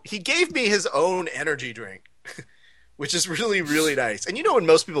 So he gave me his own energy drink, which is really, really nice. And you know when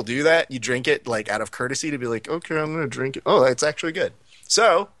most people do that, you drink it like out of courtesy to be like, okay, I'm going to drink it. Oh, it's actually good.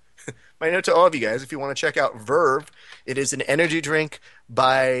 So my note to all of you guys, if you want to check out Verve, it is an energy drink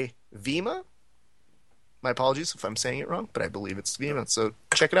by Vima. My apologies if I'm saying it wrong, but I believe it's Vima. So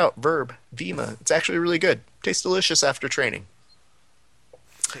check it out, Verve, Vima. It's actually really good. Tastes delicious after training.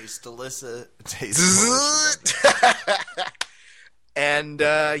 Tastes delicious. And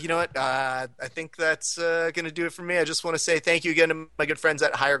you know what? I think that's going to do it for me. I just want to say thank you again to my good friends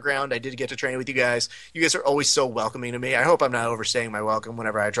at Higher Ground. I did get to train with you guys. You guys are always so welcoming to me. I hope I'm not overstaying my welcome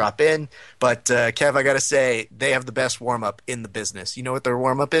whenever I drop in. But, Kev, I got to say, they have the best warm-up in the business. You know what their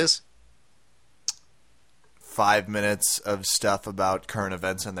warm-up is? 5 minutes of stuff about current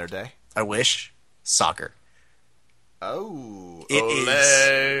events in their day. I wish. Soccer. Oh, it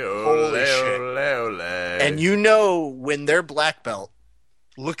is holy shit. And you know when their black belt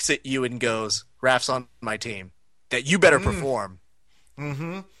looks at you and goes, Raf's on my team, that you better perform.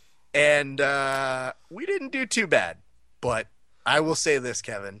 Mm-hmm. And we didn't do too bad. But I will say this,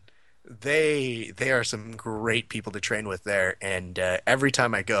 Kevin. They are some great people to train with there. And every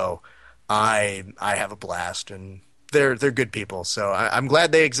time I go, I have a blast. And they're good people. So I'm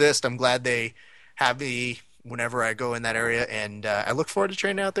glad they exist. I'm glad they have me whenever I go in that area, and I look forward to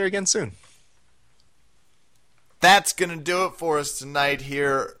training out there again soon. That's going to do it for us tonight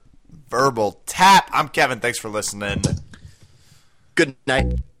here. Verbal Tap. I'm Kevin. Thanks for listening. Good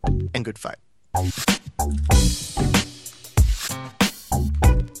night and good fight.